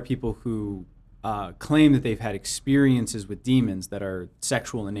 So there are people who claim that they've had experiences with demons that are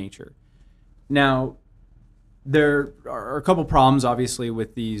sexual in nature. Now, there are a couple problems, obviously,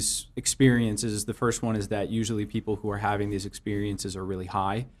 with these experiences. The first one is that usually people who are having these experiences are really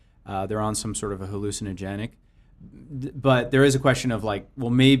high. They're on some sort of a hallucinogenic. But there is a question of like, well,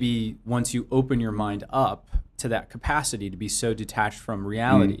 maybe once you open your mind up to that capacity to be so detached from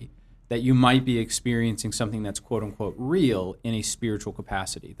reality that you might be experiencing something that's quote unquote real in a spiritual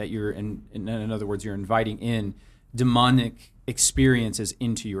capacity, that you're in other words, you're inviting in demonic experiences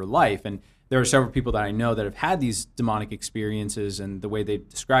into your life. And there are several people that I know that have had these demonic experiences, and the way they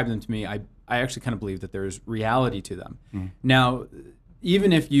describe them to me, I actually kind of believe that there's reality to them. Now,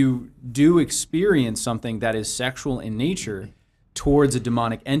 even if you do experience something that is sexual in nature towards a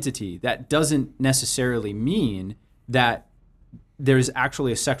demonic entity, that doesn't necessarily mean that there's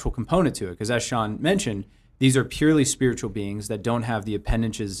actually a sexual component to it. Because as Sean mentioned, these are purely spiritual beings that don't have the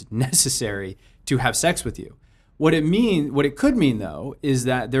appendages necessary to have sex with you. What it could mean, though, is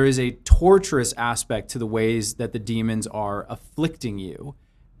that there is a torturous aspect to the ways that the demons are afflicting you,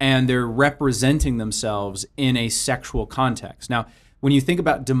 and they're representing themselves in a sexual context. Now, when you think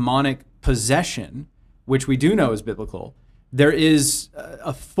about demonic possession, which we do know is biblical, there is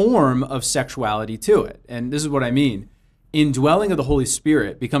a form of sexuality to it. And this is what I mean. Indwelling of the Holy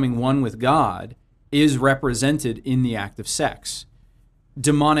Spirit, becoming one with God, is represented in the act of sex.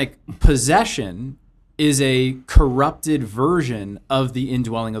 Demonic possession is a corrupted version of the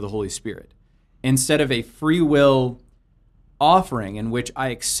indwelling of the Holy Spirit. Instead of a free will offering in which I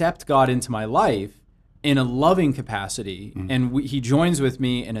accept God into my life in a loving capacity, and he joins with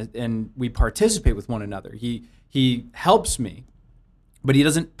me and we participate with one another. He helps me, but he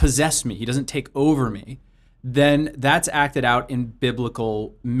doesn't possess me. He doesn't take over me. Then that's acted out in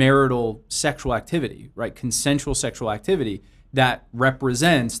biblical marital sexual activity, right? Consensual sexual activity that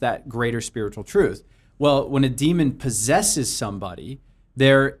represents that greater spiritual truth. Well, when a demon possesses somebody,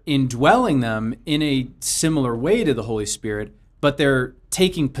 they're indwelling them in a similar way to the Holy Spirit, but they're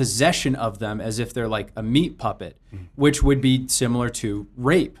taking possession of them as if they're like a meat puppet, which would be similar to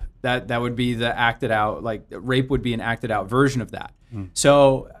rape. That would be the acted out, like rape would be an acted out version of that.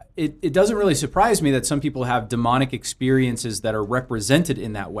 So it doesn't really surprise me that some people have demonic experiences that are represented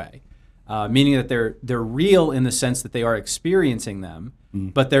in that way, meaning that they're real in the sense that they are experiencing them,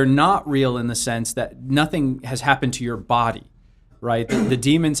 but they're not real in the sense that nothing has happened to your body, right? The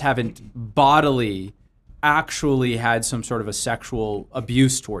demons haven't bodily actually had some sort of a sexual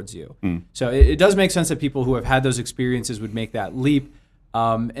abuse towards you. So it does make sense that people who have had those experiences would make that leap.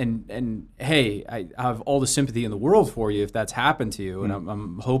 And hey, I have all the sympathy in the world for you if that's happened to you. And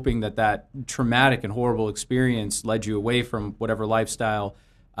I'm hoping that traumatic and horrible experience led you away from whatever lifestyle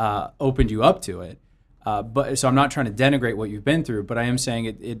opened you up to it. But so I'm not trying to denigrate what you've been through, but I am saying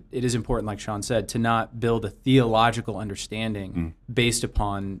it is important, like Sean said, to not build a theological understanding based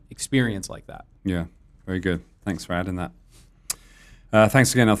upon experience like that. Yeah, very good. Thanks for adding that.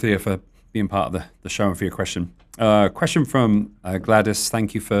 Thanks again, Althea, for being part of the show and for your question. Question from Gladys.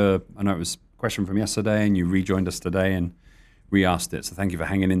 Thank you for, I know it was a question from yesterday and you rejoined us today and re-asked it, so thank you for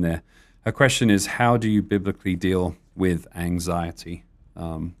hanging in there. Her question is, how do you biblically deal with anxiety?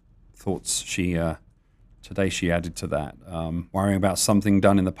 Thoughts today she added to that. Worrying about something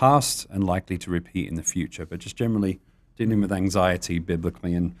done in the past and likely to repeat in the future, but just generally dealing with anxiety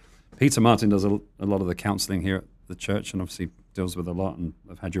biblically. And Peter Martin does a lot of the counseling here at the church and obviously deals with a lot, and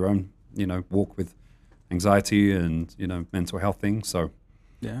I've had your own, walk with anxiety and, mental health things. So,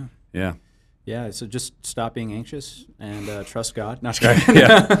 yeah. So just stop being anxious and trust God. Not kidding.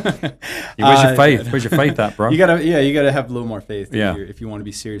 Where's your faith? Where's your faith at, bro? You gotta have a little more faith if you want to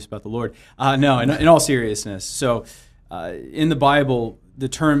be serious about the Lord. No, in all seriousness. So, in the Bible, the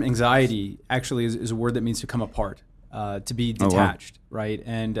term anxiety actually is a word that means to come apart, to be detached, right?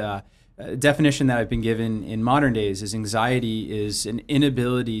 And a definition that I've been given in modern days is anxiety is an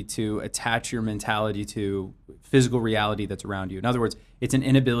inability to attach your mentality to physical reality that's around you. In other words, it's an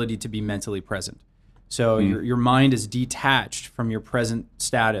inability to be mentally present. So your mind is detached from your present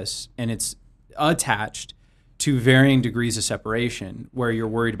status, and it's attached to varying degrees of separation, where you're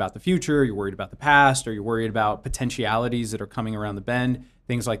worried about the future, you're worried about the past, or you're worried about potentialities that are coming around the bend,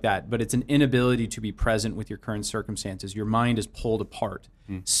 things like that. But it's an inability to be present with your current circumstances. Your mind is pulled apart,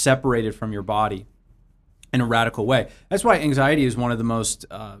 separated from your body in a radical way. That's why anxiety is one of the most,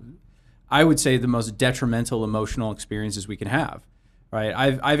 I would say, the most detrimental emotional experiences we can have. Right?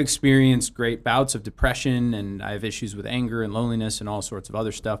 I've experienced great bouts of depression, and I have issues with anger and loneliness and all sorts of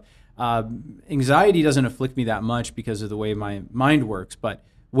other stuff. Anxiety doesn't afflict me that much because of the way my mind works, but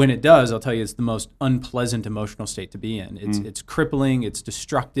when it does, I'll tell you, it's the most unpleasant emotional state to be in. It's crippling, it's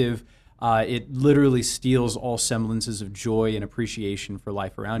destructive. It literally steals all semblances of joy and appreciation for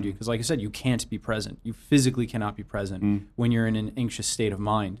life around you. Because like I said, you can't be present. You physically cannot be present when you're in an anxious state of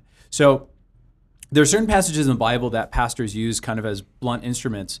mind. So there are certain passages in the Bible that pastors use kind of as blunt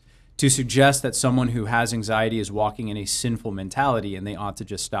instruments to suggest that someone who has anxiety is walking in a sinful mentality and they ought to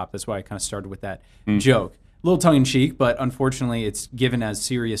just stop. That's why I kind of started with that joke. little tongue-in-cheek, but unfortunately it's given as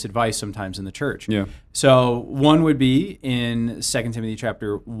serious advice sometimes in the church. Yeah. So one would be in 2 Timothy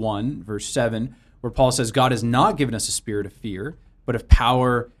chapter 1, verse 7, where Paul says, God has not given us a spirit of fear, but of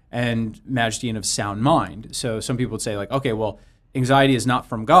power and majesty and of sound mind. So some people would say, like, okay, well, anxiety is not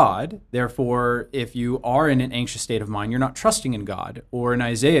from God. Therefore, if you are in an anxious state of mind, you're not trusting in God. Or in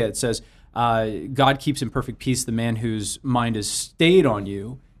Isaiah, it says, God keeps in perfect peace the man whose mind is stayed on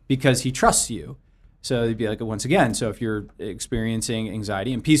you because he trusts you. So it'd be like, once again, so if you're experiencing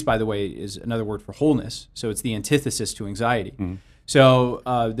anxiety, and peace, by the way, is another word for wholeness. So it's the antithesis to anxiety. Mm-hmm. So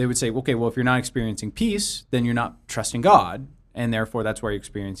they would say, okay, well, if you're not experiencing peace, then you're not trusting God, and therefore that's why you're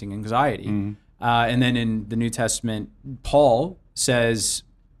experiencing anxiety. Mm-hmm. And then in the New Testament, Paul says,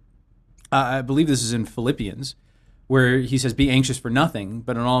 I believe this is in Philippians, where he says, be anxious for nothing,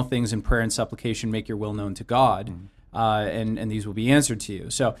 but in all things in prayer and supplication make your will known to God, and these will be answered to you.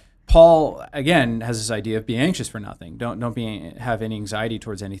 So Paul, again, has this idea of be anxious for nothing. Don't have any anxiety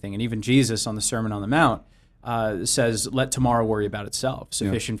towards anything. And even Jesus on the Sermon on the Mount says, let tomorrow worry about itself.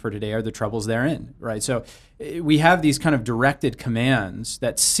 Sufficient for today are the troubles therein, right? So we have these kind of directed commands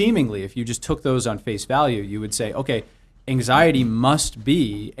that seemingly, if you just took those on face value, you would say, okay, anxiety must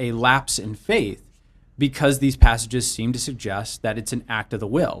be a lapse in faith, because these passages seem to suggest that it's an act of the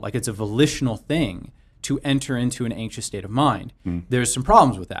will, like it's a volitional thing to enter into an anxious state of mind. There's some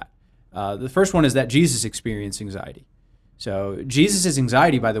problems with that. The first one is that Jesus experienced anxiety. So Jesus'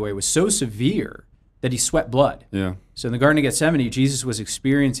 anxiety, by the way, was so severe that he sweat blood. Yeah. So in the Garden of Gethsemane, Jesus was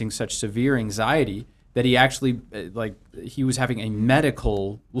experiencing such severe anxiety that he actually, he was having a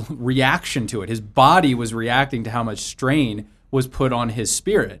medical reaction to it. His body was reacting to how much strain was put on his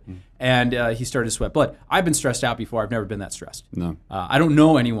spirit. And he started to sweat blood. I've been stressed out before. I've never been that stressed. No. I don't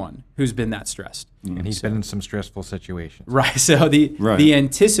know anyone who's been that stressed. And he's been in some stressful situations. Right. So the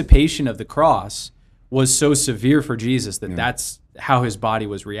anticipation of the cross was so severe for Jesus that that's how his body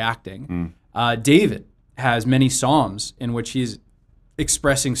was reacting. David has many Psalms in which he's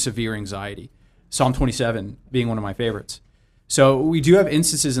expressing severe anxiety. Psalm 27 being one of my favorites. So we do have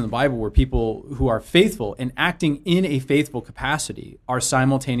instances in the Bible where people who are faithful and acting in a faithful capacity are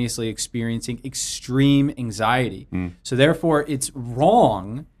simultaneously experiencing extreme anxiety. So therefore, it's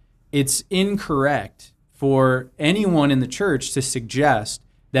wrong, it's incorrect for anyone in the church to suggest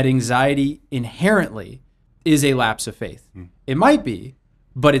that anxiety inherently is a lapse of faith. It might be,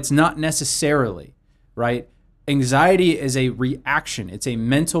 but it's not necessarily, right? Anxiety is a reaction. It's a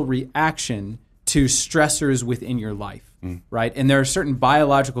mental reaction to stressors within your life. Right? And there are certain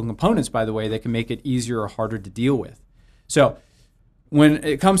biological components, by the way, that can make it easier or harder to deal with. So when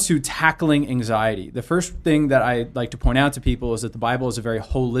it comes to tackling anxiety, the first thing that I like to point out to people is that the Bible is a very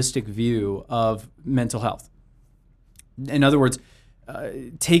holistic view of mental health. In other words,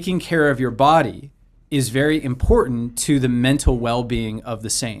 taking care of your body is very important to the mental well-being of the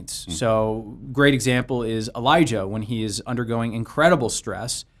saints. So great example is Elijah when he is undergoing incredible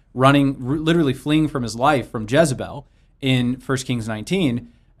stress, literally fleeing from his life from Jezebel. In 1 Kings 19,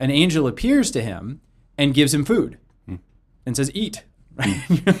 an angel appears to him and gives him food and says, eat. Right?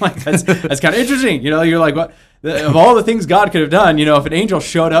 You're like, that's kind of interesting. You're like, what? Of all the things God could have done, if an angel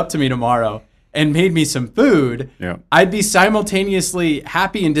showed up to me tomorrow and made me some food, I'd be simultaneously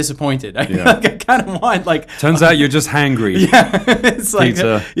happy and disappointed. I kind of want Turns out you're just hangry. Yeah, it's like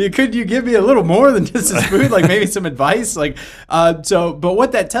could you give me a little more than just this food? Like maybe some advice. But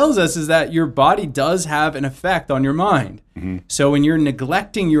what that tells us is that your body does have an effect on your mind. So when you're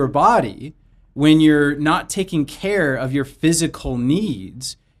neglecting your body, when you're not taking care of your physical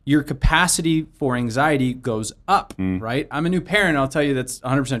needs, your capacity for anxiety goes up, right? I'm a new parent, I'll tell you that's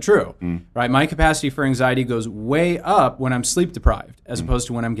 100% true, right? My capacity for anxiety goes way up when I'm sleep deprived as opposed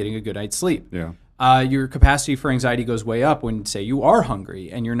to when I'm getting a good night's sleep. Your capacity for anxiety goes way up when, say, you are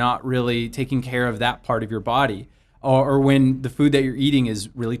hungry and you're not really taking care of that part of your body, or when the food that you're eating is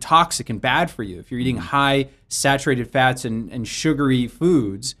really toxic and bad for you. If you're eating high saturated fats and sugary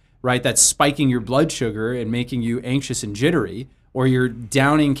foods, right, that's spiking your blood sugar and making you anxious and jittery, or you're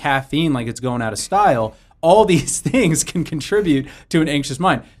downing caffeine like it's going out of style, all these things can contribute to an anxious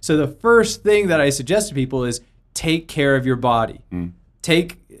mind. So the first thing that I suggest to people is take care of your body.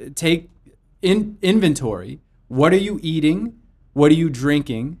 Take inventory. What are you eating? What are you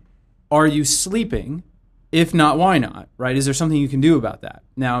drinking? Are you sleeping? If not, why not? Right? Is there something you can do about that?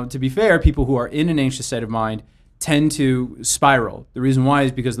 Now, to be fair, people who are in an anxious state of mind tend to spiral. The reason why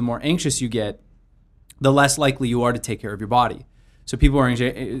is because the more anxious you get, the less likely you are to take care of your body. So people who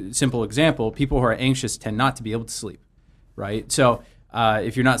are simple example, people who are anxious tend not to be able to sleep, right? So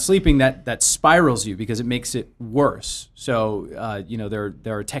If you're not sleeping, that spirals you because it makes it worse. So,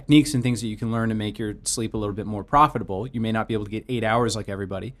 there are techniques and things that you can learn to make your sleep a little bit more profitable. You may not be able to get 8 hours like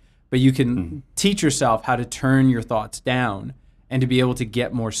everybody, but you can teach yourself how to turn your thoughts down and to be able to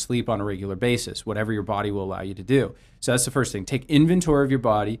get more sleep on a regular basis, whatever your body will allow you to do. So that's the first thing. Take inventory of your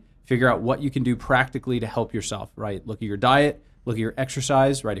body, figure out what you can do practically to help yourself, right? Look at your diet, look at your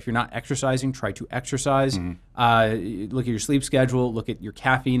exercise, right? If you're not exercising, try to exercise. Look at your sleep schedule, look at your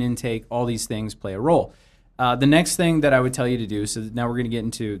caffeine intake. All these things play a role. The next thing that I would tell you to do, so now we're going to get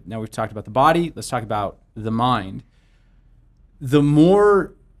into, now we've talked about the body, let's talk about the mind. The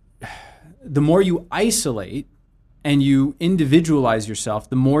more you isolate and you individualize yourself,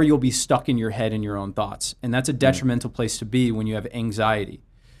 the more you'll be stuck in your head and your own thoughts. And that's a detrimental place to be when you have anxiety.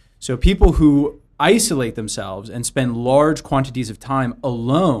 So people who isolate themselves and spend large quantities of time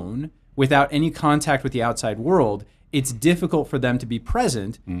alone without any contact with the outside world, it's difficult for them to be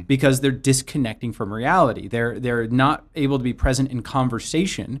present because they're disconnecting from reality. They're not able to be present in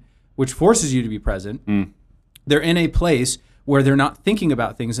conversation, which forces you to be present. They're in a place where they're not thinking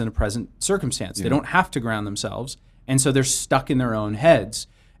about things in a present circumstance. They don't have to ground themselves, and so they're stuck in their own heads.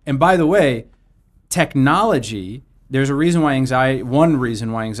 And by the way, technology, there's a reason why one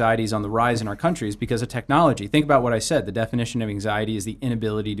reason why anxiety is on the rise in our country is because of technology. Think about what I said. The definition of anxiety is the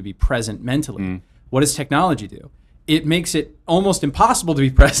inability to be present mentally. What does technology do? It makes it almost impossible to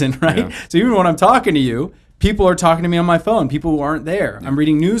be present, right? Yeah. So even when I'm talking to you, people are talking to me on my phone, people who aren't there. I'm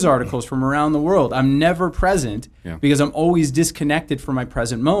reading news articles from around the world. I'm never present because I'm always disconnected from my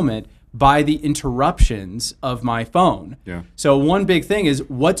present moment by the interruptions of my phone. So one big thing is,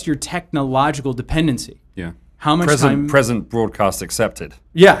 what's your technological dependency? How much time? Present broadcast accepted.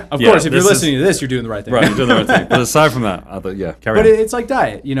 Yeah, of course. If you're listening to this, you're doing the right thing. Right, you're doing the right thing. But aside from that, carry on. But it's like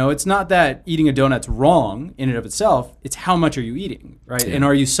diet. It's not that eating a donut's wrong in and of itself. It's how much are you eating, right? And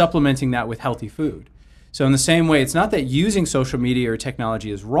are you supplementing that with healthy food? So in the same way, it's not that using social media or technology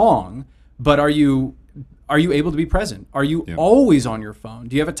is wrong, but are you able to be present? Are you always on your phone?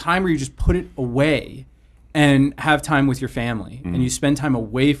 Do you have a time where you just put it away and have time with your family and you spend time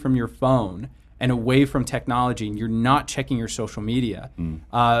away from your phone and away from technology, and you're not checking your social media?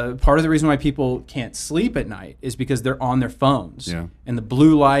 Part of the reason why people can't sleep at night is because they're on their phones. And the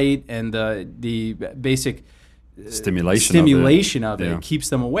blue light and the basic stimulation of it keeps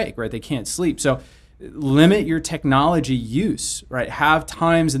them awake, right? They can't sleep. So limit your technology use, right? Have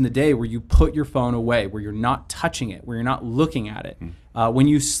times in the day where you put your phone away, where you're not touching it, where you're not looking at it. When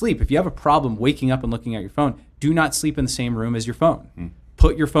you sleep, if you have a problem waking up and looking at your phone, do not sleep in the same room as your phone.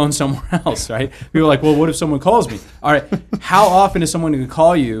 Put your phone somewhere else, right? People are like, well, what if someone calls me? All right, how often is someone going to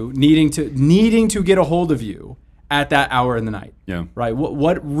call you needing to get a hold of you at that hour in the night? Right?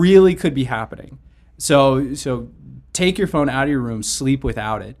 What really could be happening? So take your phone out of your room, sleep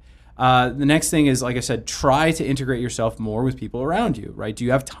without it. The next thing is, like I said, try to integrate yourself more with people around you, right? Do you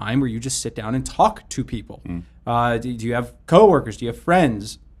have time where you just sit down and talk to people? Do you have coworkers? Do you have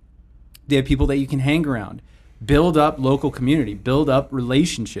friends? Do you have people that you can hang around? Build up local community, build up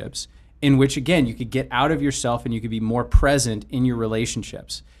relationships in which, again, you could get out of yourself and you could be more present in your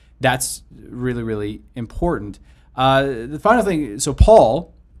relationships. That's really, really important. The final thing, so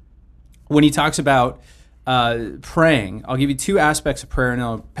Paul, when he talks about praying, I'll give you two aspects of prayer and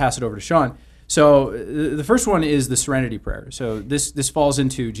I'll pass it over to Sean. So the first one is the serenity prayer. So this falls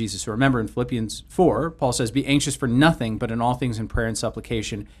into Jesus. So remember in Philippians 4, Paul says, be anxious for nothing, but in all things in prayer and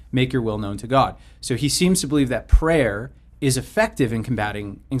supplication, make your will known to God. So he seems to believe that prayer is effective in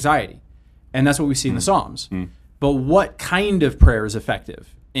combating anxiety. And that's what we see in the Psalms. But what kind of prayer is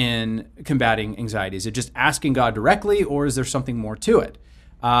effective in combating anxiety? Is it just asking God directly, or is there something more to it?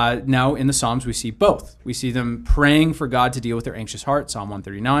 Now in the Psalms, we see both. We see them praying for God to deal with their anxious heart, Psalm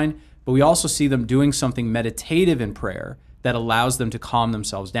 139, but we also see them doing something meditative in prayer that allows them to calm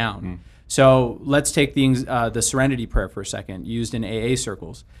themselves down. So let's take the serenity prayer for a second, used in AA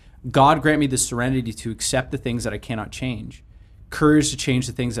circles. God grant me the serenity to accept the things that I cannot change, courage to change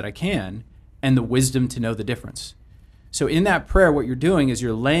the things that I can, and the wisdom to know the difference. So in that prayer, what you're doing is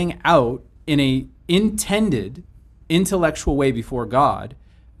you're laying out in a intended intellectual way before God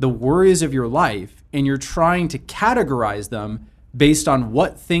the worries of your life, and you're trying to categorize them based on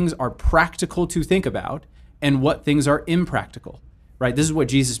what things are practical to think about and what things are impractical, right? This is what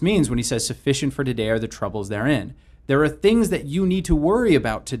Jesus means when he says, sufficient for today are the troubles therein. There are things that you need to worry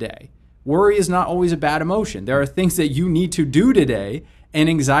about today. Worry is not always a bad emotion. There are things that you need to do today, and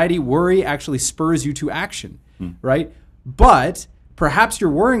anxiety, worry actually spurs you to action, right? But perhaps you're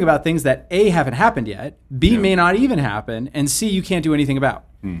worrying about things that A, haven't happened yet, B, may not even happen, and C, you can't do anything about,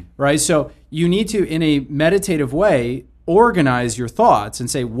 right? So you need to, in a meditative way, organize your thoughts and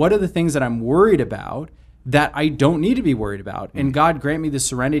say, what are the things that I'm worried about that I don't need to be worried about? And God grant me the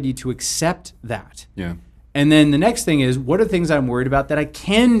serenity to accept that. Yeah. And then the next thing is, what are the things I'm worried about that I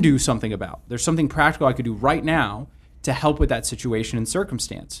can do something about? There's something practical I could do right now to help with that situation and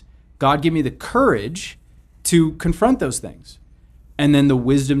circumstance. God, give me the courage to confront those things. And then the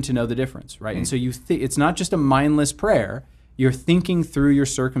wisdom to know the difference, right? And so it's not just a mindless prayer. You're thinking through your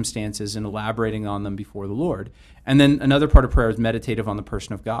circumstances and elaborating on them before the Lord. And then another part of prayer is meditative on the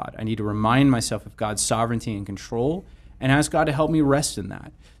person of God. I need to remind myself of God's sovereignty and control and ask God to help me rest in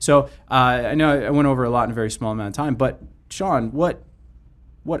that. So I know I went over a lot in a very small amount of time, but Sean, what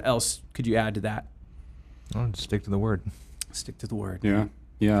else could you add to that? I'll just stick to the Word. Stick to the Word.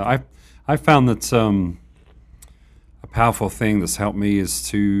 Yeah. I found that a powerful thing that's helped me is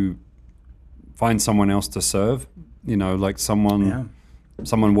to find someone else to serve. Like someone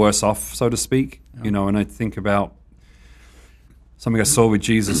worse off, so to speak. Yeah. And I think about something I saw with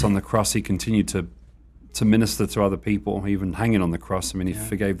Jesus on the cross. He continued to minister to other people, even hanging on the cross. I mean, he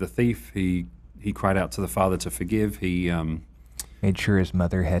forgave the thief. He cried out to the Father to forgive. He made sure his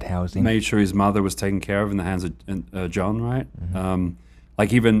mother had housing. Made sure his mother was taken care of in the hands of John, right?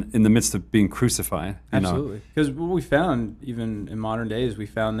 Like even in the midst of being crucified. Absolutely. Because what we found, even in modern days, we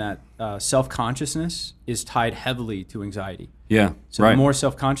found that self-consciousness is tied heavily to anxiety. Yeah, so the more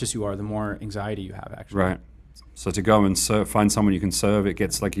self-conscious you are, the more anxiety you have, actually. Right. So to go and find someone you can serve, it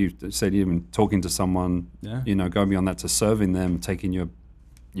gets, like you said, even talking to someone, go beyond that to serving them, taking your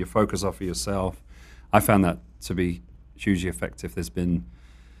focus off of yourself. I found that to be hugely effective. There's been,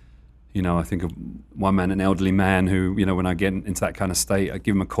 I think of one man, an elderly man who, when I get into that kind of state, I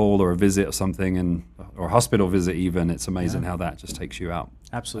give him a call or a visit or something, or a hospital visit even. It's amazing how that just takes you out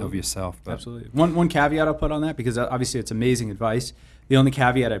of yourself. But Absolutely. One caveat I'll put on that, because obviously it's amazing advice. The only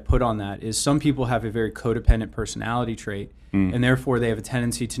caveat I put on that is some people have a very codependent personality trait, and therefore they have a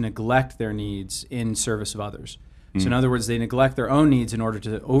tendency to neglect their needs in service of others. So in other words, they neglect their own needs in order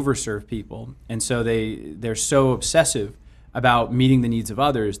to overserve people. And so they're so obsessive about meeting the needs of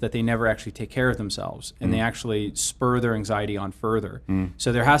others that they never actually take care of themselves, and they actually spur their anxiety on further.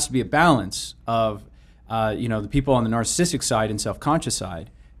 So there has to be a balance of, the people on the narcissistic side and self-conscious side,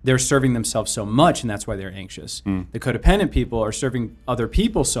 they're serving themselves so much, and that's why they're anxious. The codependent people are serving other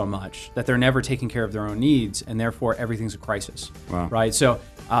people so much that they're never taking care of their own needs, and therefore everything's a crisis. Wow. Right? So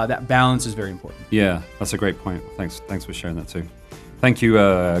that balance is very important. Yeah, that's a great point. Thanks for sharing that too. Thank you,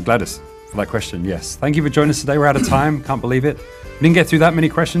 Gladys, for that question. Yes. Thank you for joining us today. We're out of time. Can't believe it. We didn't get through that many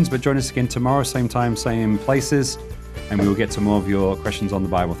questions, but join us again tomorrow, same time, same places, and we will get to more of your questions on the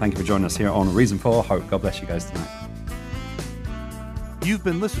Bible. Thank you for joining us here on Reason for Hope. God bless you guys tonight. You've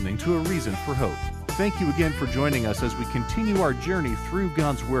been listening to A Reason for Hope. Thank you again for joining us as we continue our journey through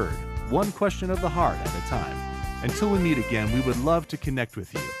God's Word, one question of the heart at a time. Until we meet again, we would love to connect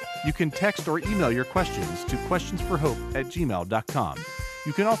with you. You can text or email your questions to questionsforhope@gmail.com.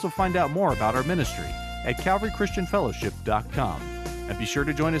 You can also find out more about our ministry at calvarychristianfellowship.com. And be sure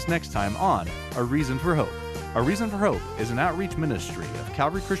to join us next time on A Reason for Hope. A Reason for Hope is an outreach ministry of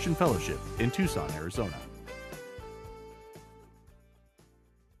Calvary Christian Fellowship in Tucson, Arizona.